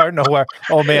 Drakkar Noir.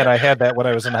 Oh man, I had that when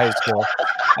I was in high school.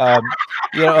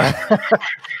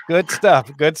 Good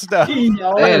stuff. Good stuff.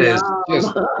 That is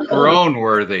just groan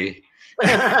worthy.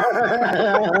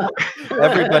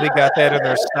 Everybody got that in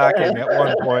their stocking at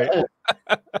one point.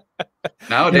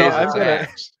 Nowadays, it's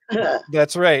Axe.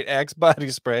 That's right, Axe body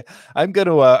spray. I'm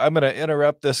gonna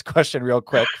interrupt this question real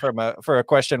quick for a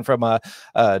question from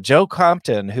Joe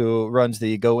Compton, who runs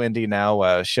the Go Indy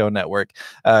Now show network.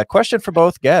 Question for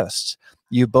both guests.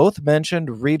 You both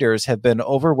mentioned readers have been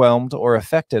overwhelmed or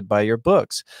affected by your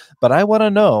books, but I want to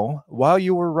know, while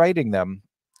you were writing them,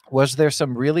 was there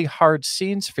some really hard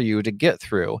scenes for you to get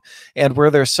through? And were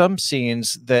there some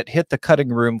scenes that hit the cutting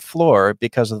room floor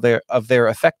because of their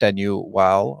effect on you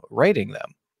while writing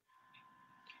them?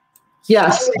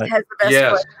 Yes.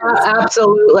 Yes.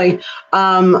 Absolutely.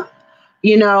 A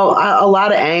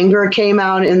lot of anger came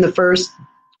out in the first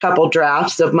couple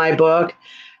drafts of my book.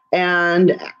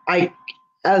 And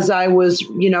as I was,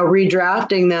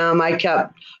 redrafting them, I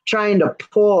kept trying to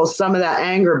pull some of that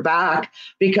anger back,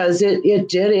 because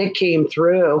it came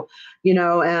through,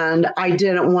 and I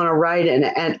didn't want to write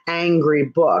an angry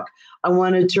book. I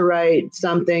wanted to write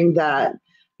something that,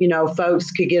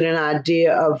 folks could get an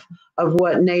idea of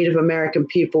what Native American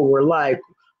people were like,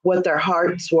 what their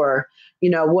hearts were,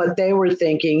 what they were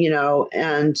thinking,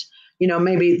 and,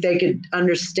 maybe they could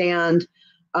understand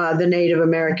the Native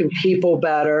American people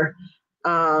better,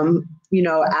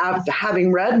 after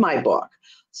having read my book.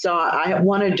 So I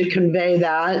wanted to convey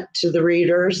that to the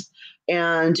readers.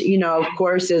 And, of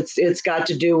course, it's got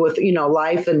to do with,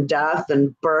 life and death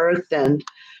and birth. And,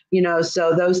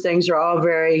 so those things are all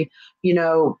very,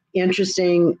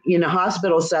 interesting in a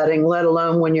hospital setting, let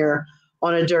alone when you're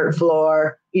on a dirt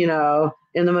floor, in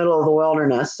the middle of the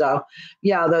wilderness. So,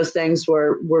 yeah, those things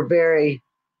were very,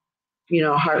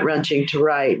 heart-wrenching to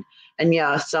write. And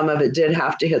yeah, some of it did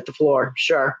have to hit the floor.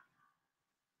 Sure.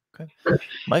 Okay.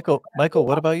 Michael,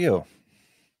 what about you?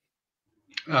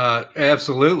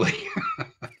 Absolutely.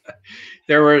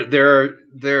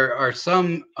 There are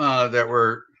some that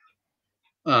were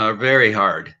very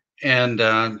hard and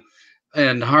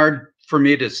hard for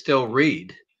me to still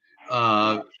read.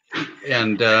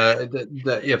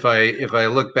 if I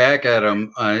look back at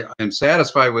them, I'm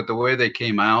satisfied with the way they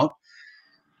came out.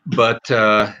 But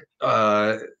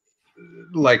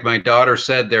like my daughter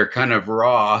said, they're kind of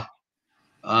raw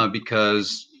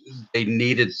because they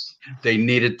needed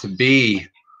to be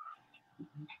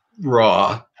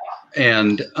raw,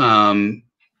 and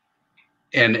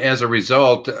as a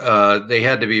result, they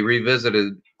had to be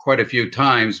revisited quite a few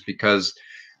times because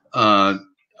I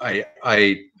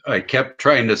kept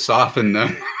trying to soften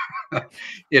them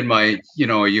in my, you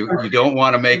don't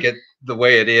want to make it the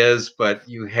way it is, but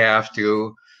you have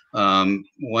to.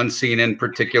 One scene in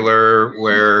particular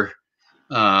where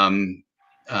I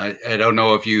don't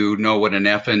know if you know what an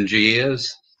FNG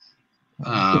is.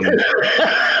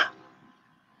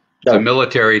 It's a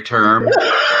military term.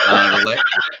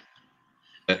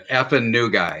 Effing new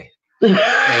guy.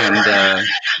 And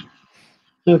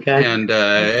okay. And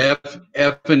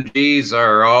FNGs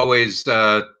are always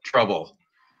trouble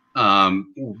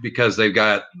because they've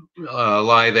got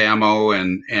live ammo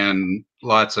and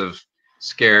lots of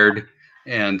scared,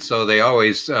 and so they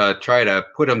always try to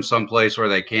put them someplace where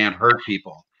they can't hurt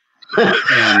people.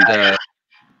 And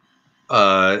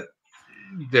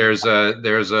there's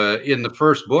a in the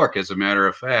first book, as a matter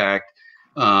of fact,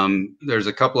 there's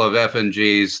a couple of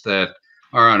FNGs that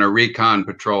are on a recon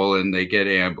patrol and they get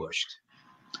ambushed,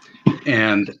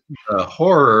 and the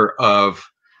horror of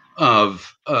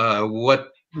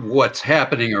what's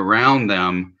happening around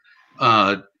them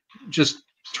just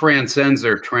transcends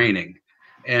their training,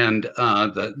 and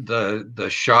the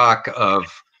shock of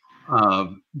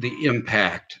the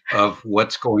impact of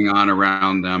what's going on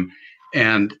around them,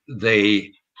 and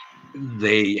they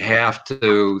have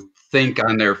to think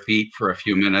on their feet for a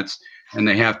few minutes, and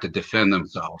they have to defend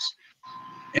themselves.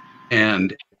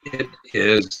 And it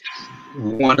is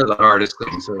one of the hardest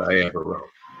things that I ever wrote.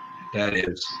 That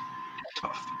is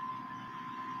tough.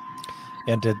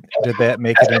 And did that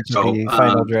make it into the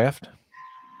final draft?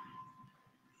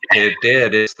 It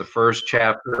did. It's the first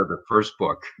chapter of the first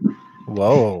book.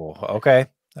 Whoa. Okay.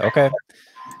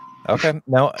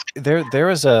 Now there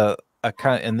is a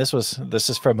and this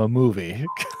is from a movie.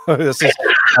 This is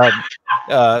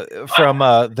from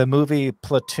the movie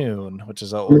Platoon, which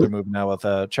is an older movie now with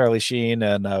Charlie Sheen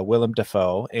and Willem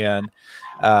Dafoe. And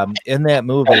in that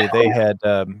movie, they had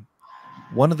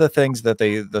one of the things that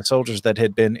the soldiers that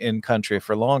had been in country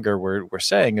for longer were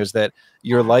saying is that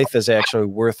your life is actually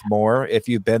worth more if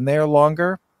you've been there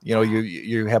longer. You know,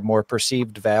 you have more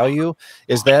perceived value.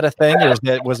 Is that a thing, or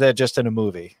was that just in a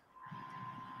movie?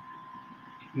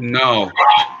 No,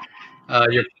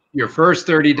 your first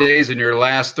 30 days and your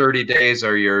last 30 days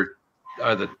are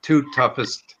the two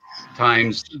toughest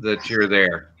times that you're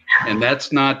there, and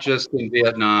that's not just in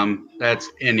Vietnam. That's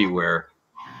anywhere.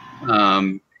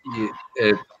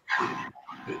 It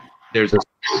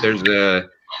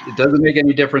doesn't make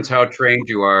any difference how trained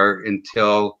you are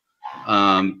until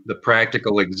the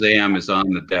practical exam is on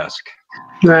the desk.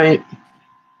 Right.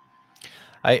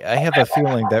 I have a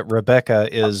feeling that Rebecca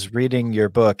is reading your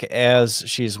book as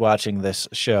she's watching this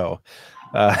show,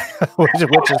 which is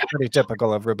pretty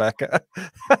typical of Rebecca.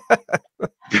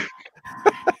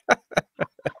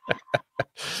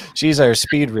 She's our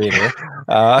speed reader.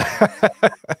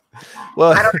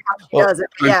 Well, I don't know how she does it.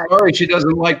 I'm sorry, she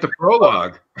doesn't like the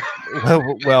prologue.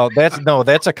 Well,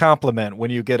 that's a compliment when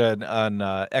you get an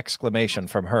exclamation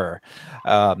from her.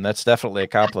 That's definitely a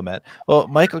compliment. Well,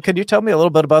 Michael, can you tell me a little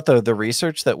bit about the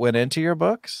research that went into your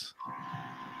books?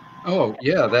 Oh,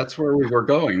 yeah, that's where we were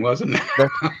going, wasn't it?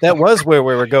 That was where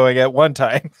we were going at one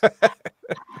time.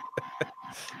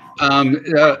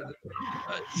 The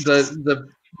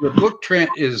book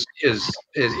is a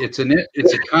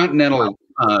continental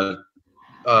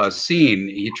scene.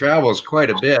 He travels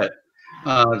quite a bit,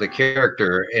 the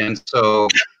character, and so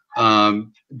the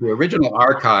original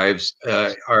archives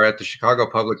are at the Chicago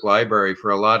Public Library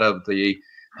for a lot of the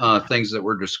things that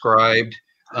were described.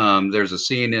 There's a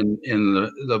scene in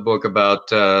the book about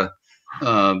the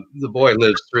boy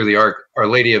lives through the Our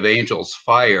Lady of Angels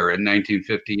fire in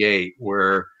 1958,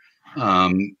 where a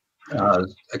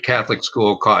Catholic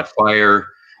school caught fire,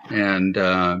 and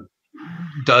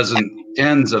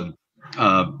dozens of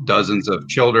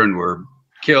children were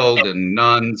killed, and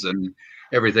nuns and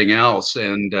everything else.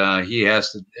 And he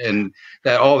has to, and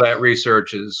that all that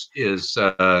research is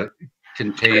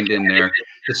contained in there.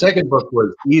 The second book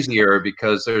was easier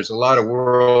because there's a lot of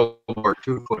World War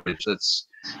II footage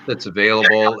that's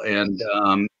available, and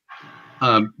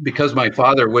because my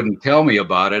father wouldn't tell me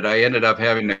about it, I ended up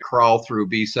having to crawl through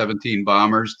B-17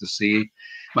 bombers to see.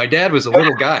 My dad was a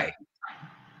little guy.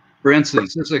 For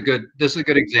instance, this is a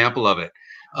good example of it.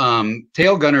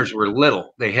 tail gunners were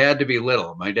little. They had to be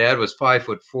little. My dad was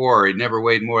 5'4". He never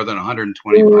weighed more than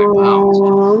 125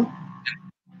 pounds.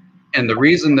 And the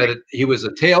reason that he was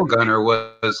a tail gunner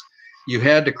was you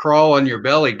had to crawl on your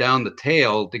belly down the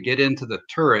tail to get into the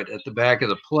turret at the back of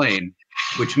the plane,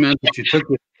 which meant that you took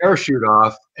the parachute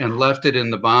off and left it in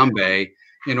the bomb bay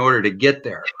in order to get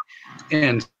there.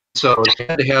 And so you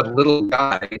had to have a little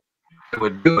guy that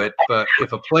would do it. But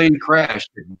if a plane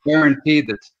crashed, it guaranteed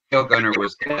that the tail gunner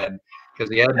was dead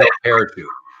because he had no parachute.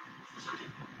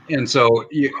 And so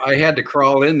I had to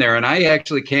crawl in there, and I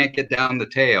actually can't get down the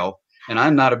tail, and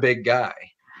I'm not a big guy.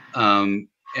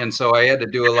 And so I had to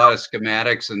do a lot of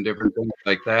schematics and different things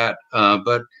like that.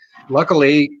 But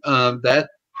luckily, that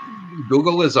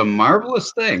Google is a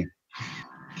marvelous thing.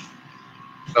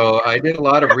 So I did a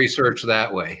lot of research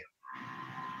that way.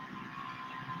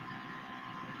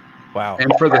 Wow.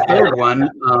 And for the third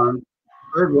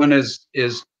one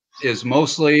is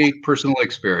mostly personal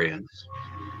experience.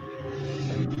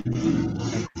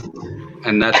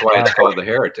 And that's why it's called The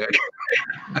Heretic.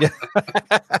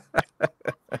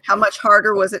 How much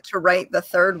harder was it to write the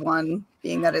third one,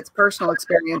 being that it's personal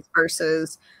experience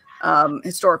versus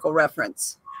historical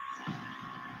reference?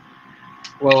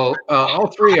 Well, all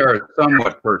three are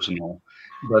somewhat personal,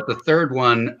 but the third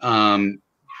one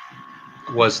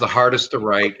was the hardest to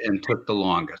write and took the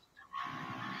longest.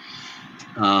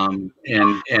 And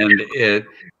it,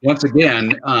 once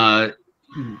again,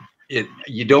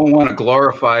 you don't want to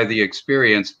glorify the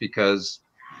experience because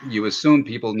you assume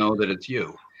people know that it's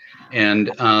you. And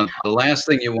the last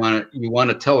thing you want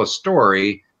to tell a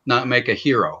story, not make a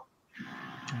hero.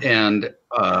 And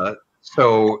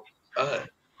so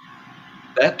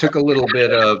that took a little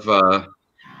bit of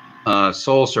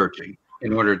soul searching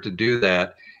in order to do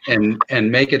that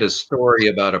and make it a story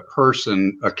about a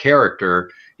person, a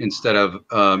character, instead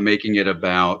of making it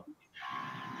about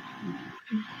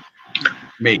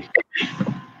me.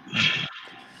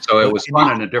 So it was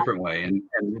fun in a different way and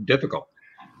difficult.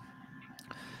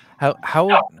 How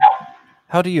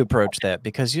do you approach that?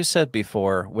 Because you said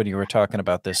before when you were talking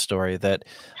about this story that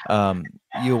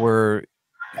you were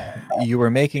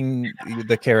making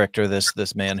the character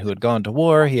this man who had gone to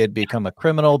war. He had become a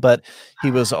criminal, but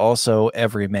he was also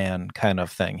everyman kind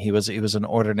of thing. He was an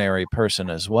ordinary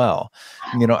person as well.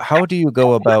 You know, how do you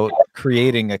go about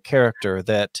creating a character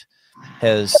that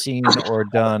has seen or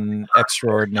done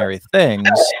extraordinary things,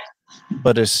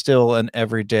 but is still an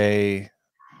everyday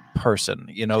person,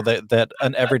 you know, that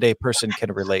an everyday person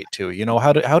can relate to? You know,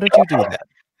 how did you do that?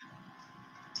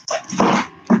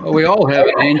 Well, we all have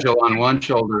an angel on one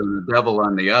shoulder and the devil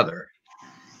on the other.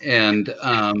 And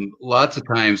lots of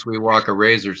times we walk a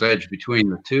razor's edge between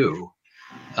the two,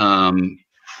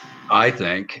 I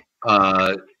think.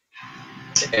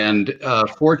 And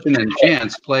fortune and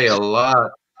chance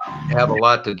have a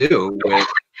lot to do with,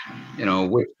 you know,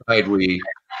 which side we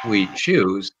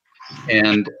choose.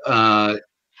 And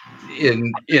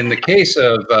in the case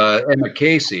of Emma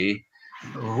Casey,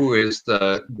 who is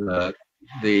the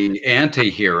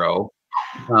anti-hero,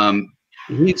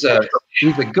 he's a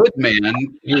good man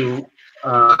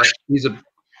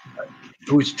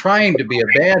who's trying to be a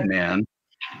bad man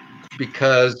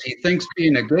because he thinks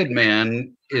being a good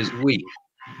man is weak.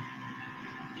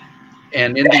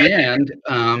 And in the end,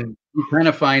 he kind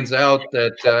of finds out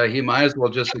that he might as well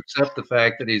just accept the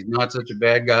fact that he's not such a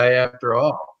bad guy after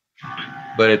all.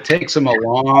 But it takes him a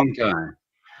long time.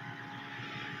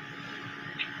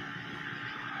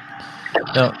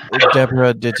 Now,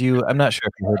 Deborah, I'm not sure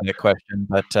if you heard that question,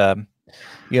 but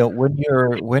you know, when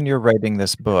you're writing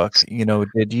this book, you know,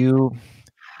 did you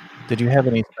have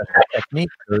any special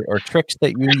techniques or tricks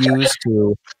that you use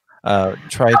to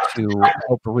try to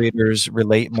help readers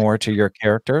relate more to your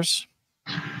characters?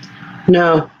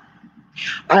 No.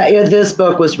 This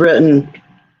book was written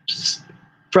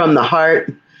from the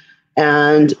heart,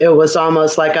 and it was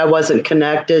almost like I wasn't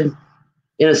connected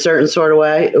in a certain sort of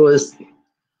way. It was,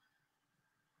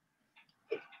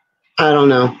 I don't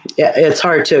know. It's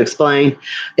hard to explain.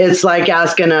 It's like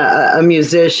asking a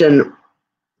musician,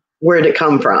 where'd it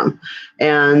come from?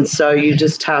 And so you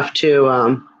just have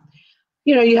to,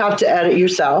 you know, you have to edit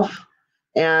yourself,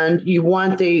 and you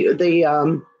want the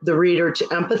reader to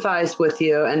empathize with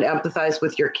you and empathize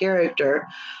with your character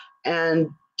and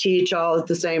teach all at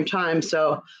the same time.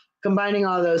 So combining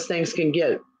all those things can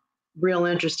get real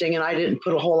interesting. And I didn't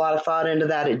put a whole lot of thought into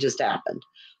that. It just happened.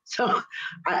 So,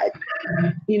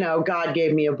 you know, God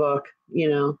gave me a book, you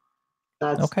know,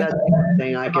 that's the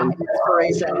thing I can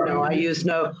say. No, I use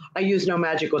no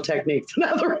magical techniques. In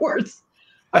other words,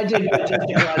 I did just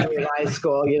to graduate high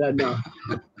school, you know, no.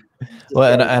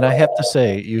 Well, and I have to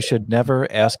say, you should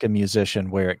never ask a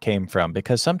musician where it came from,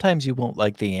 because sometimes you won't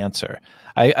like the answer.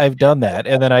 I've done that,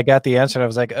 and then I got the answer, and I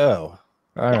was like, oh,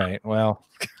 all right, well,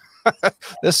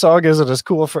 this song isn't as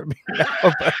cool for me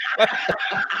now.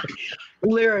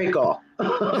 Lyrical.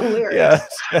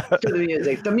 Yes. To the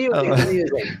music. The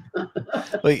music.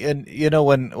 Well, and you know,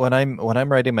 when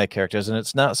I'm writing my characters, and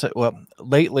it's not so well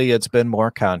lately, it's been more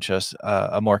conscious,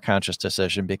 a more conscious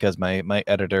decision, because my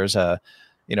editors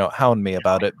you know, hound me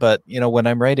about it. But you know, when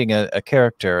I'm writing a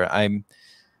character,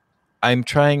 I'm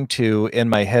trying to, in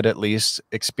my head at least,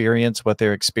 experience what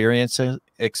they're experiencing.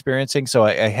 So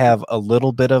I have a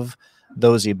little bit of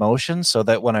those emotions, so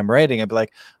that when I'm writing, I'd be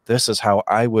like, this is how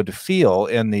I would feel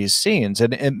in these scenes.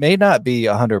 And it may not be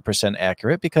 100%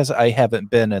 accurate, because I haven't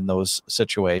been in those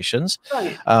situations.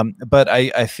 Right. But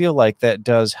I feel like that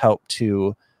does help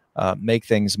to make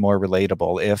things more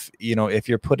relatable. If you know, if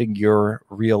you're putting your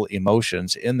real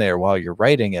emotions in there while you're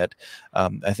writing it,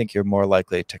 I think you're more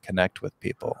likely to connect with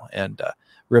people. And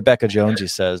Rebecca Jonesy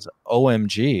says,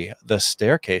 "OMG, the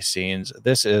staircase scenes.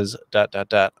 This is ...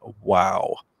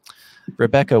 Wow."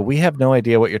 Rebecca, we have no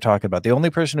idea what you're talking about. The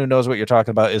only person who knows what you're talking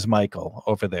about is Michael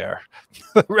over there.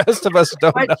 The rest of us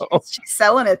don't know. She's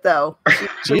selling it, though.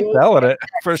 She's selling it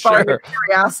for sure.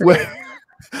 Curiosity.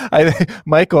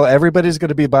 Michael, everybody's going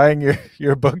to be buying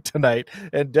your book tonight,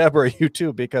 and Deborah, you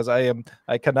too, because I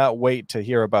cannot wait to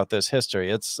hear about this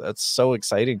history. It's so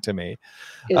exciting to me.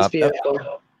 It's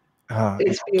beautiful.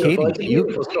 It's beautiful. Katie, it's a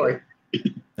beautiful story.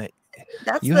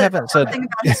 That's the thing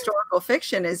about historical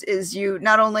fiction is you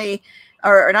not only,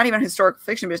 or not even historical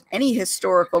fiction, but any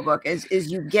historical book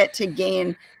is you get to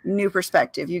gain new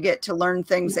perspective. You get to learn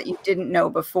things that you didn't know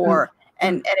before.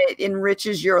 And it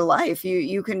enriches your life.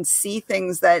 You can see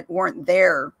things that weren't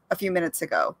there a few minutes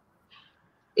ago.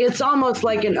 It's almost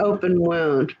like an open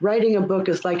wound. Writing a book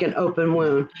is like an open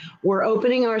wound. We're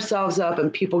opening ourselves up,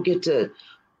 and people get to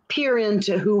peer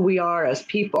into who we are as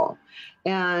people.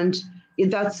 And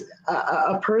that's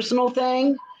a personal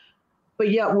thing,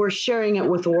 but yet we're sharing it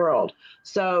with the world.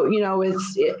 So, you know,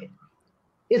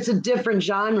 it's a different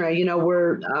genre. You know,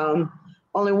 we're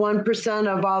only 1%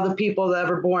 of all the people that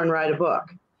ever born write a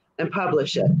book and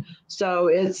publish it. So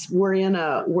we're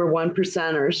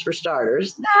 1%ers for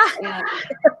starters. And,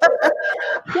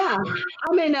 yeah,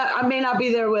 I may not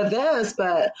be there with this,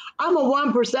 but I'm a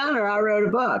 1%er. I wrote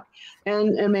a book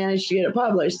and managed to get it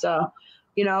published. So,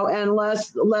 you know, and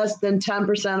less than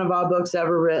 10% of all books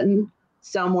ever written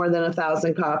sell more than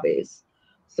 1,000 copies.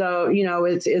 So, you know,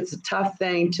 it's a tough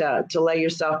thing to lay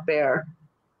yourself bare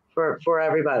for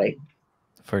everybody.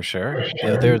 For sure.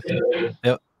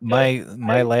 Yeah,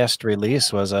 my last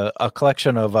release was a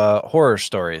collection of horror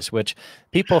stories, which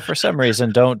people for some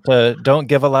reason don't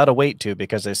give a lot of weight to,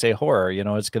 because they say horror, you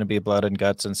know, it's going to be blood and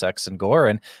guts and sex and gore,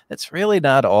 and it's really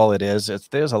not all it is.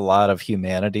 There's a lot of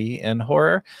humanity in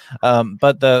horror,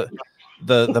 but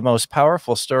the most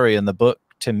powerful story in the book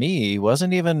to me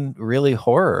wasn't even really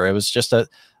horror. It was just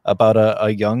about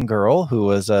a young girl who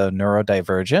was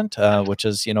neurodivergent, which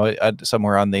is, you know,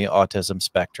 somewhere on the autism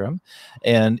spectrum,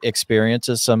 and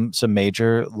experiences some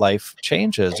major life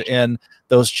changes. And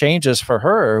those changes for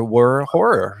her were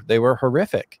horror. They were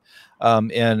horrific.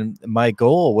 And my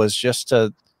goal was just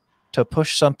to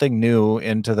push something new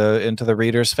into the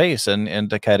reader's face, and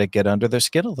to kind of get under their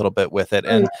skin a little bit with it.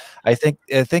 And I think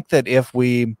that if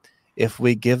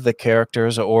we give the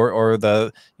characters or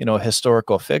the, you know,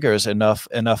 historical figures enough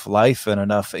life and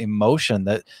enough emotion,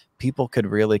 that people could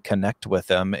really connect with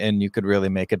them, and you could really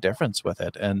make a difference with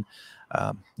it. And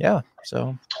yeah,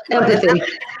 so to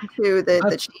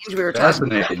the change we were talking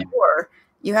about before,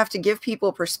 you have to give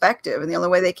people perspective, and the only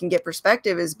way they can get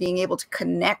perspective is being able to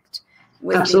connect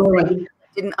with people they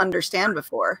didn't understand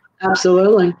before.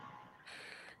 Absolutely.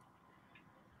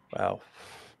 Wow.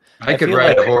 I could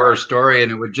write a horror story,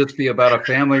 and it would just be about a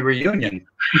family reunion.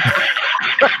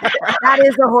 That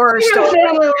is a horror story.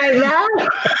 Family like that?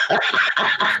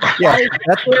 Yeah,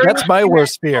 that's my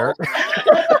worst fear.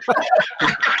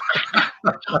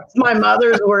 My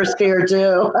mother's worst fear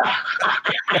too.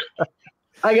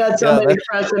 I got somebody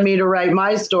pressing me to write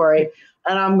my story,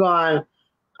 and I'm going,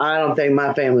 I don't think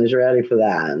my family's ready for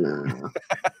that. No.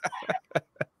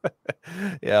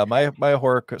 Yeah, my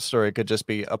horror story could just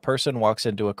be a person walks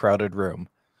into a crowded room.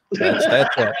 That's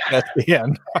it. That's the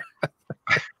end.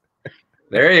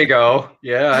 There you go.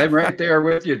 Yeah, I'm right there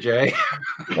with you, Jay.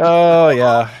 Oh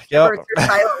yeah, yep. We're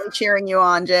silently cheering you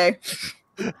on, Jay.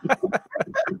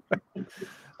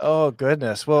 Oh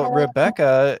goodness. Well,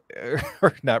 Rebecca,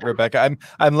 or not Rebecca.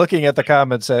 I'm looking at the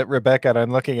comments at Rebecca, and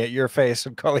I'm looking at your face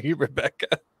and calling you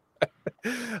Rebecca.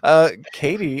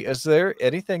 Katie, is there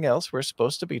anything else we're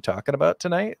supposed to be talking about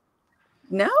tonight?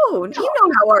 No, you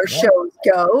know how our shows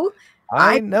go.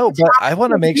 I know, but I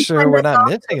want to make sure we're not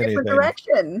missing anything.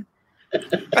 Direction.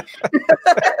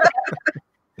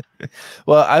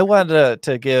 Well, I wanted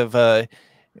to give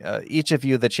each of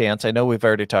you the chance. I know we've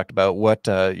already talked about what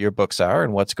your books are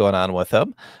and what's going on with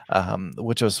them,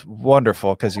 which was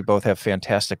wonderful because you both have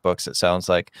fantastic books, it sounds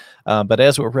like. But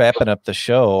as we're wrapping up the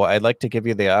show, I'd like to give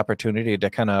you the opportunity to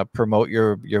kind of promote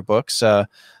your books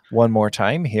one more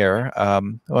time here. I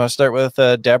want to start with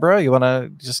Deborah. You want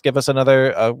to just give us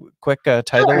another quick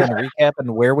title and recap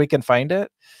and where we can find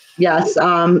it? Yes,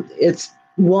 it's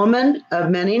Woman of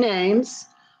Many Names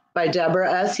by Deborah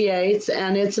S. Yates,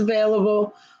 and it's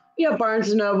available,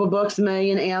 Barnes & Noble, Books A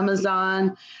Million,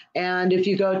 Amazon, and if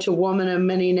you go to Woman of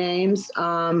Many Names,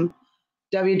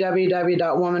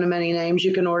 www.womanofmanynames,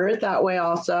 you can order it that way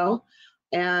also.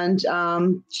 And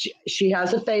she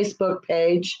has a Facebook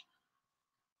page,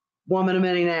 Woman of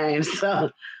Many Names. So,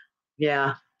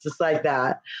 yeah, just like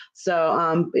that.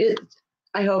 So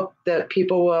I hope that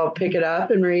people will pick it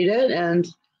up and read it and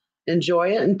enjoy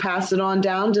it and pass it on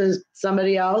down to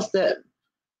somebody else that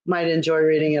might enjoy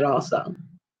reading it also.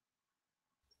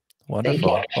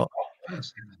 Wonderful.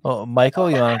 Well,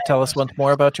 Michael, you want to tell us once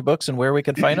more about your books and where we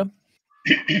can find them?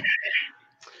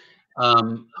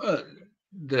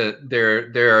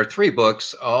 There are 3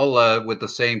 books, all with the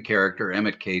same character,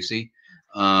 Emmett Casey,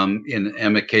 in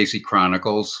Emmett Casey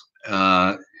Chronicles.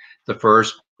 The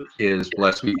first is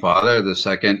Bless Me, Father. The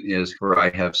second is For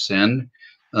I Have Sinned.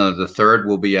 The third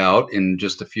will be out in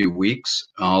just a few weeks,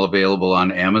 all available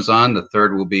on Amazon. The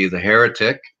third will be The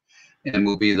Heretic, and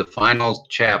will be the final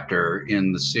chapter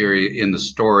in the series, in the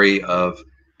story of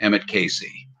Emmett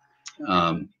Casey.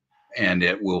 And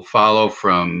it will follow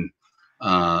from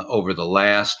over the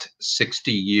last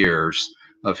 60 years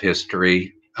of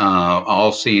history,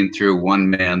 all seen through one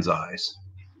man's eyes.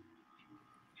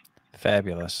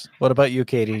 Fabulous. What about you,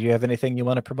 Katie? Do you have anything you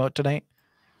want to promote tonight?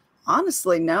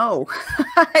 Honestly, no.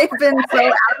 I've been so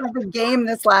out of the game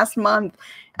this last month.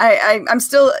 I'm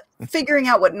still figuring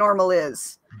out what normal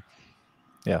is.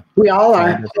 Yeah, we all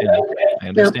are. I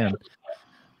understand.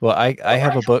 Well, I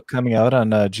have a book coming out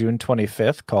on June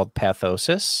 25th called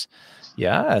Pathosis.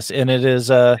 Yes, and it is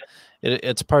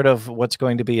it's part of what's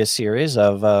going to be a series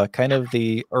of kind of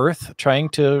the Earth trying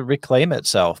to reclaim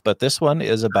itself. But this one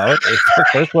is about the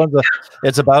first one's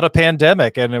it's about a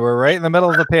pandemic, and we're right in the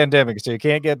middle of the pandemic, so you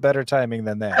can't get better timing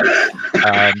than that.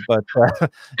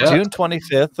 June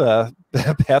 25th,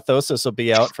 Pathosis will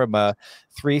be out from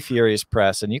Three Furies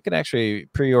Press, and you can actually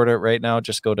pre-order it right now.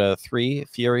 Just go to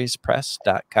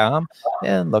threefuriespress.com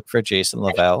and look for Jason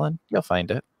Lavelle, and you'll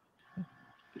find it.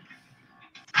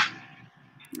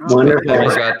 Wonderful. I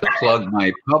forgot to plug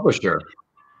my publisher.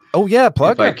 Oh yeah,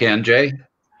 plug if I can, Jay.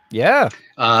 Yeah.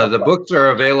 The books are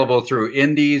available through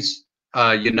Indies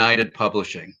United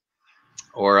Publishing,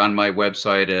 or on my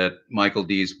website at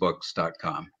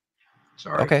michaeldeesbooks.com.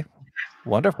 Sorry. Okay.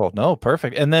 Wonderful. No,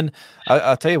 perfect. And then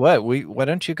I'll tell you what, why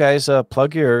don't you guys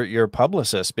plug your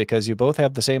publicist, because you both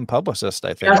have the same publicist,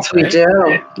 I think. Yes, right? We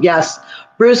do. Yes.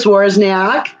 Bruce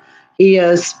Wozniak. He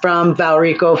is from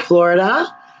Valrico,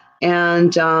 Florida.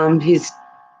 And he's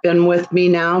been with me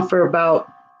now for about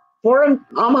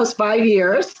almost 5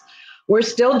 years. We're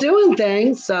still doing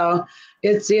things. So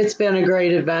it's been a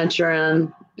great adventure,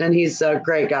 and he's a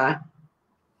great guy.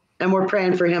 And we're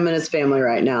praying for him and his family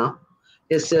right now.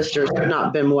 His sister's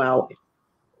not been well.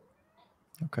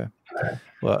 Okay.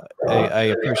 Well, I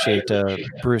appreciate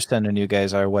Bruce sending you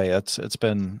guys our way. It's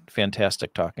been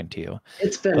fantastic talking to you.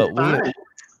 It's been fun.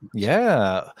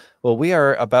 Yeah. Well, we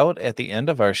are about at the end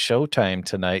of our showtime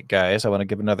tonight, guys. I want to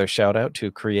give another shout out to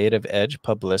Creative Edge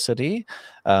Publicity,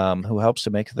 who helps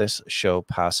to make this show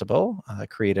possible.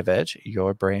 Creative Edge,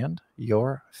 your brand,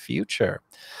 your future.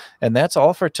 And that's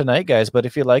all for tonight, guys. But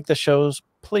if you like the shows,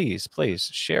 please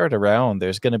share it around.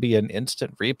 There's going to be an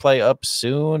instant replay up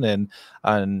soon, and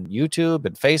on YouTube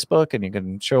and Facebook, and you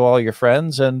can show all your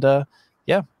friends. And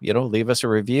yeah, leave us a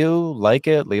review, like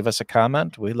it, leave us a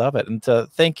comment. We love it. And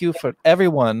thank you for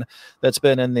everyone that's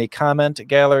been in the comment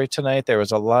gallery tonight. There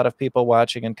was a lot of people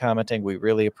watching and commenting. We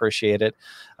really appreciate it.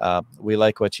 We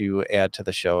like what you add to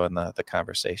the show and the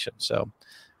conversation. So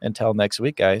until next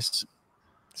week, guys,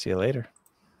 see you later.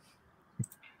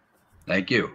 Thank you.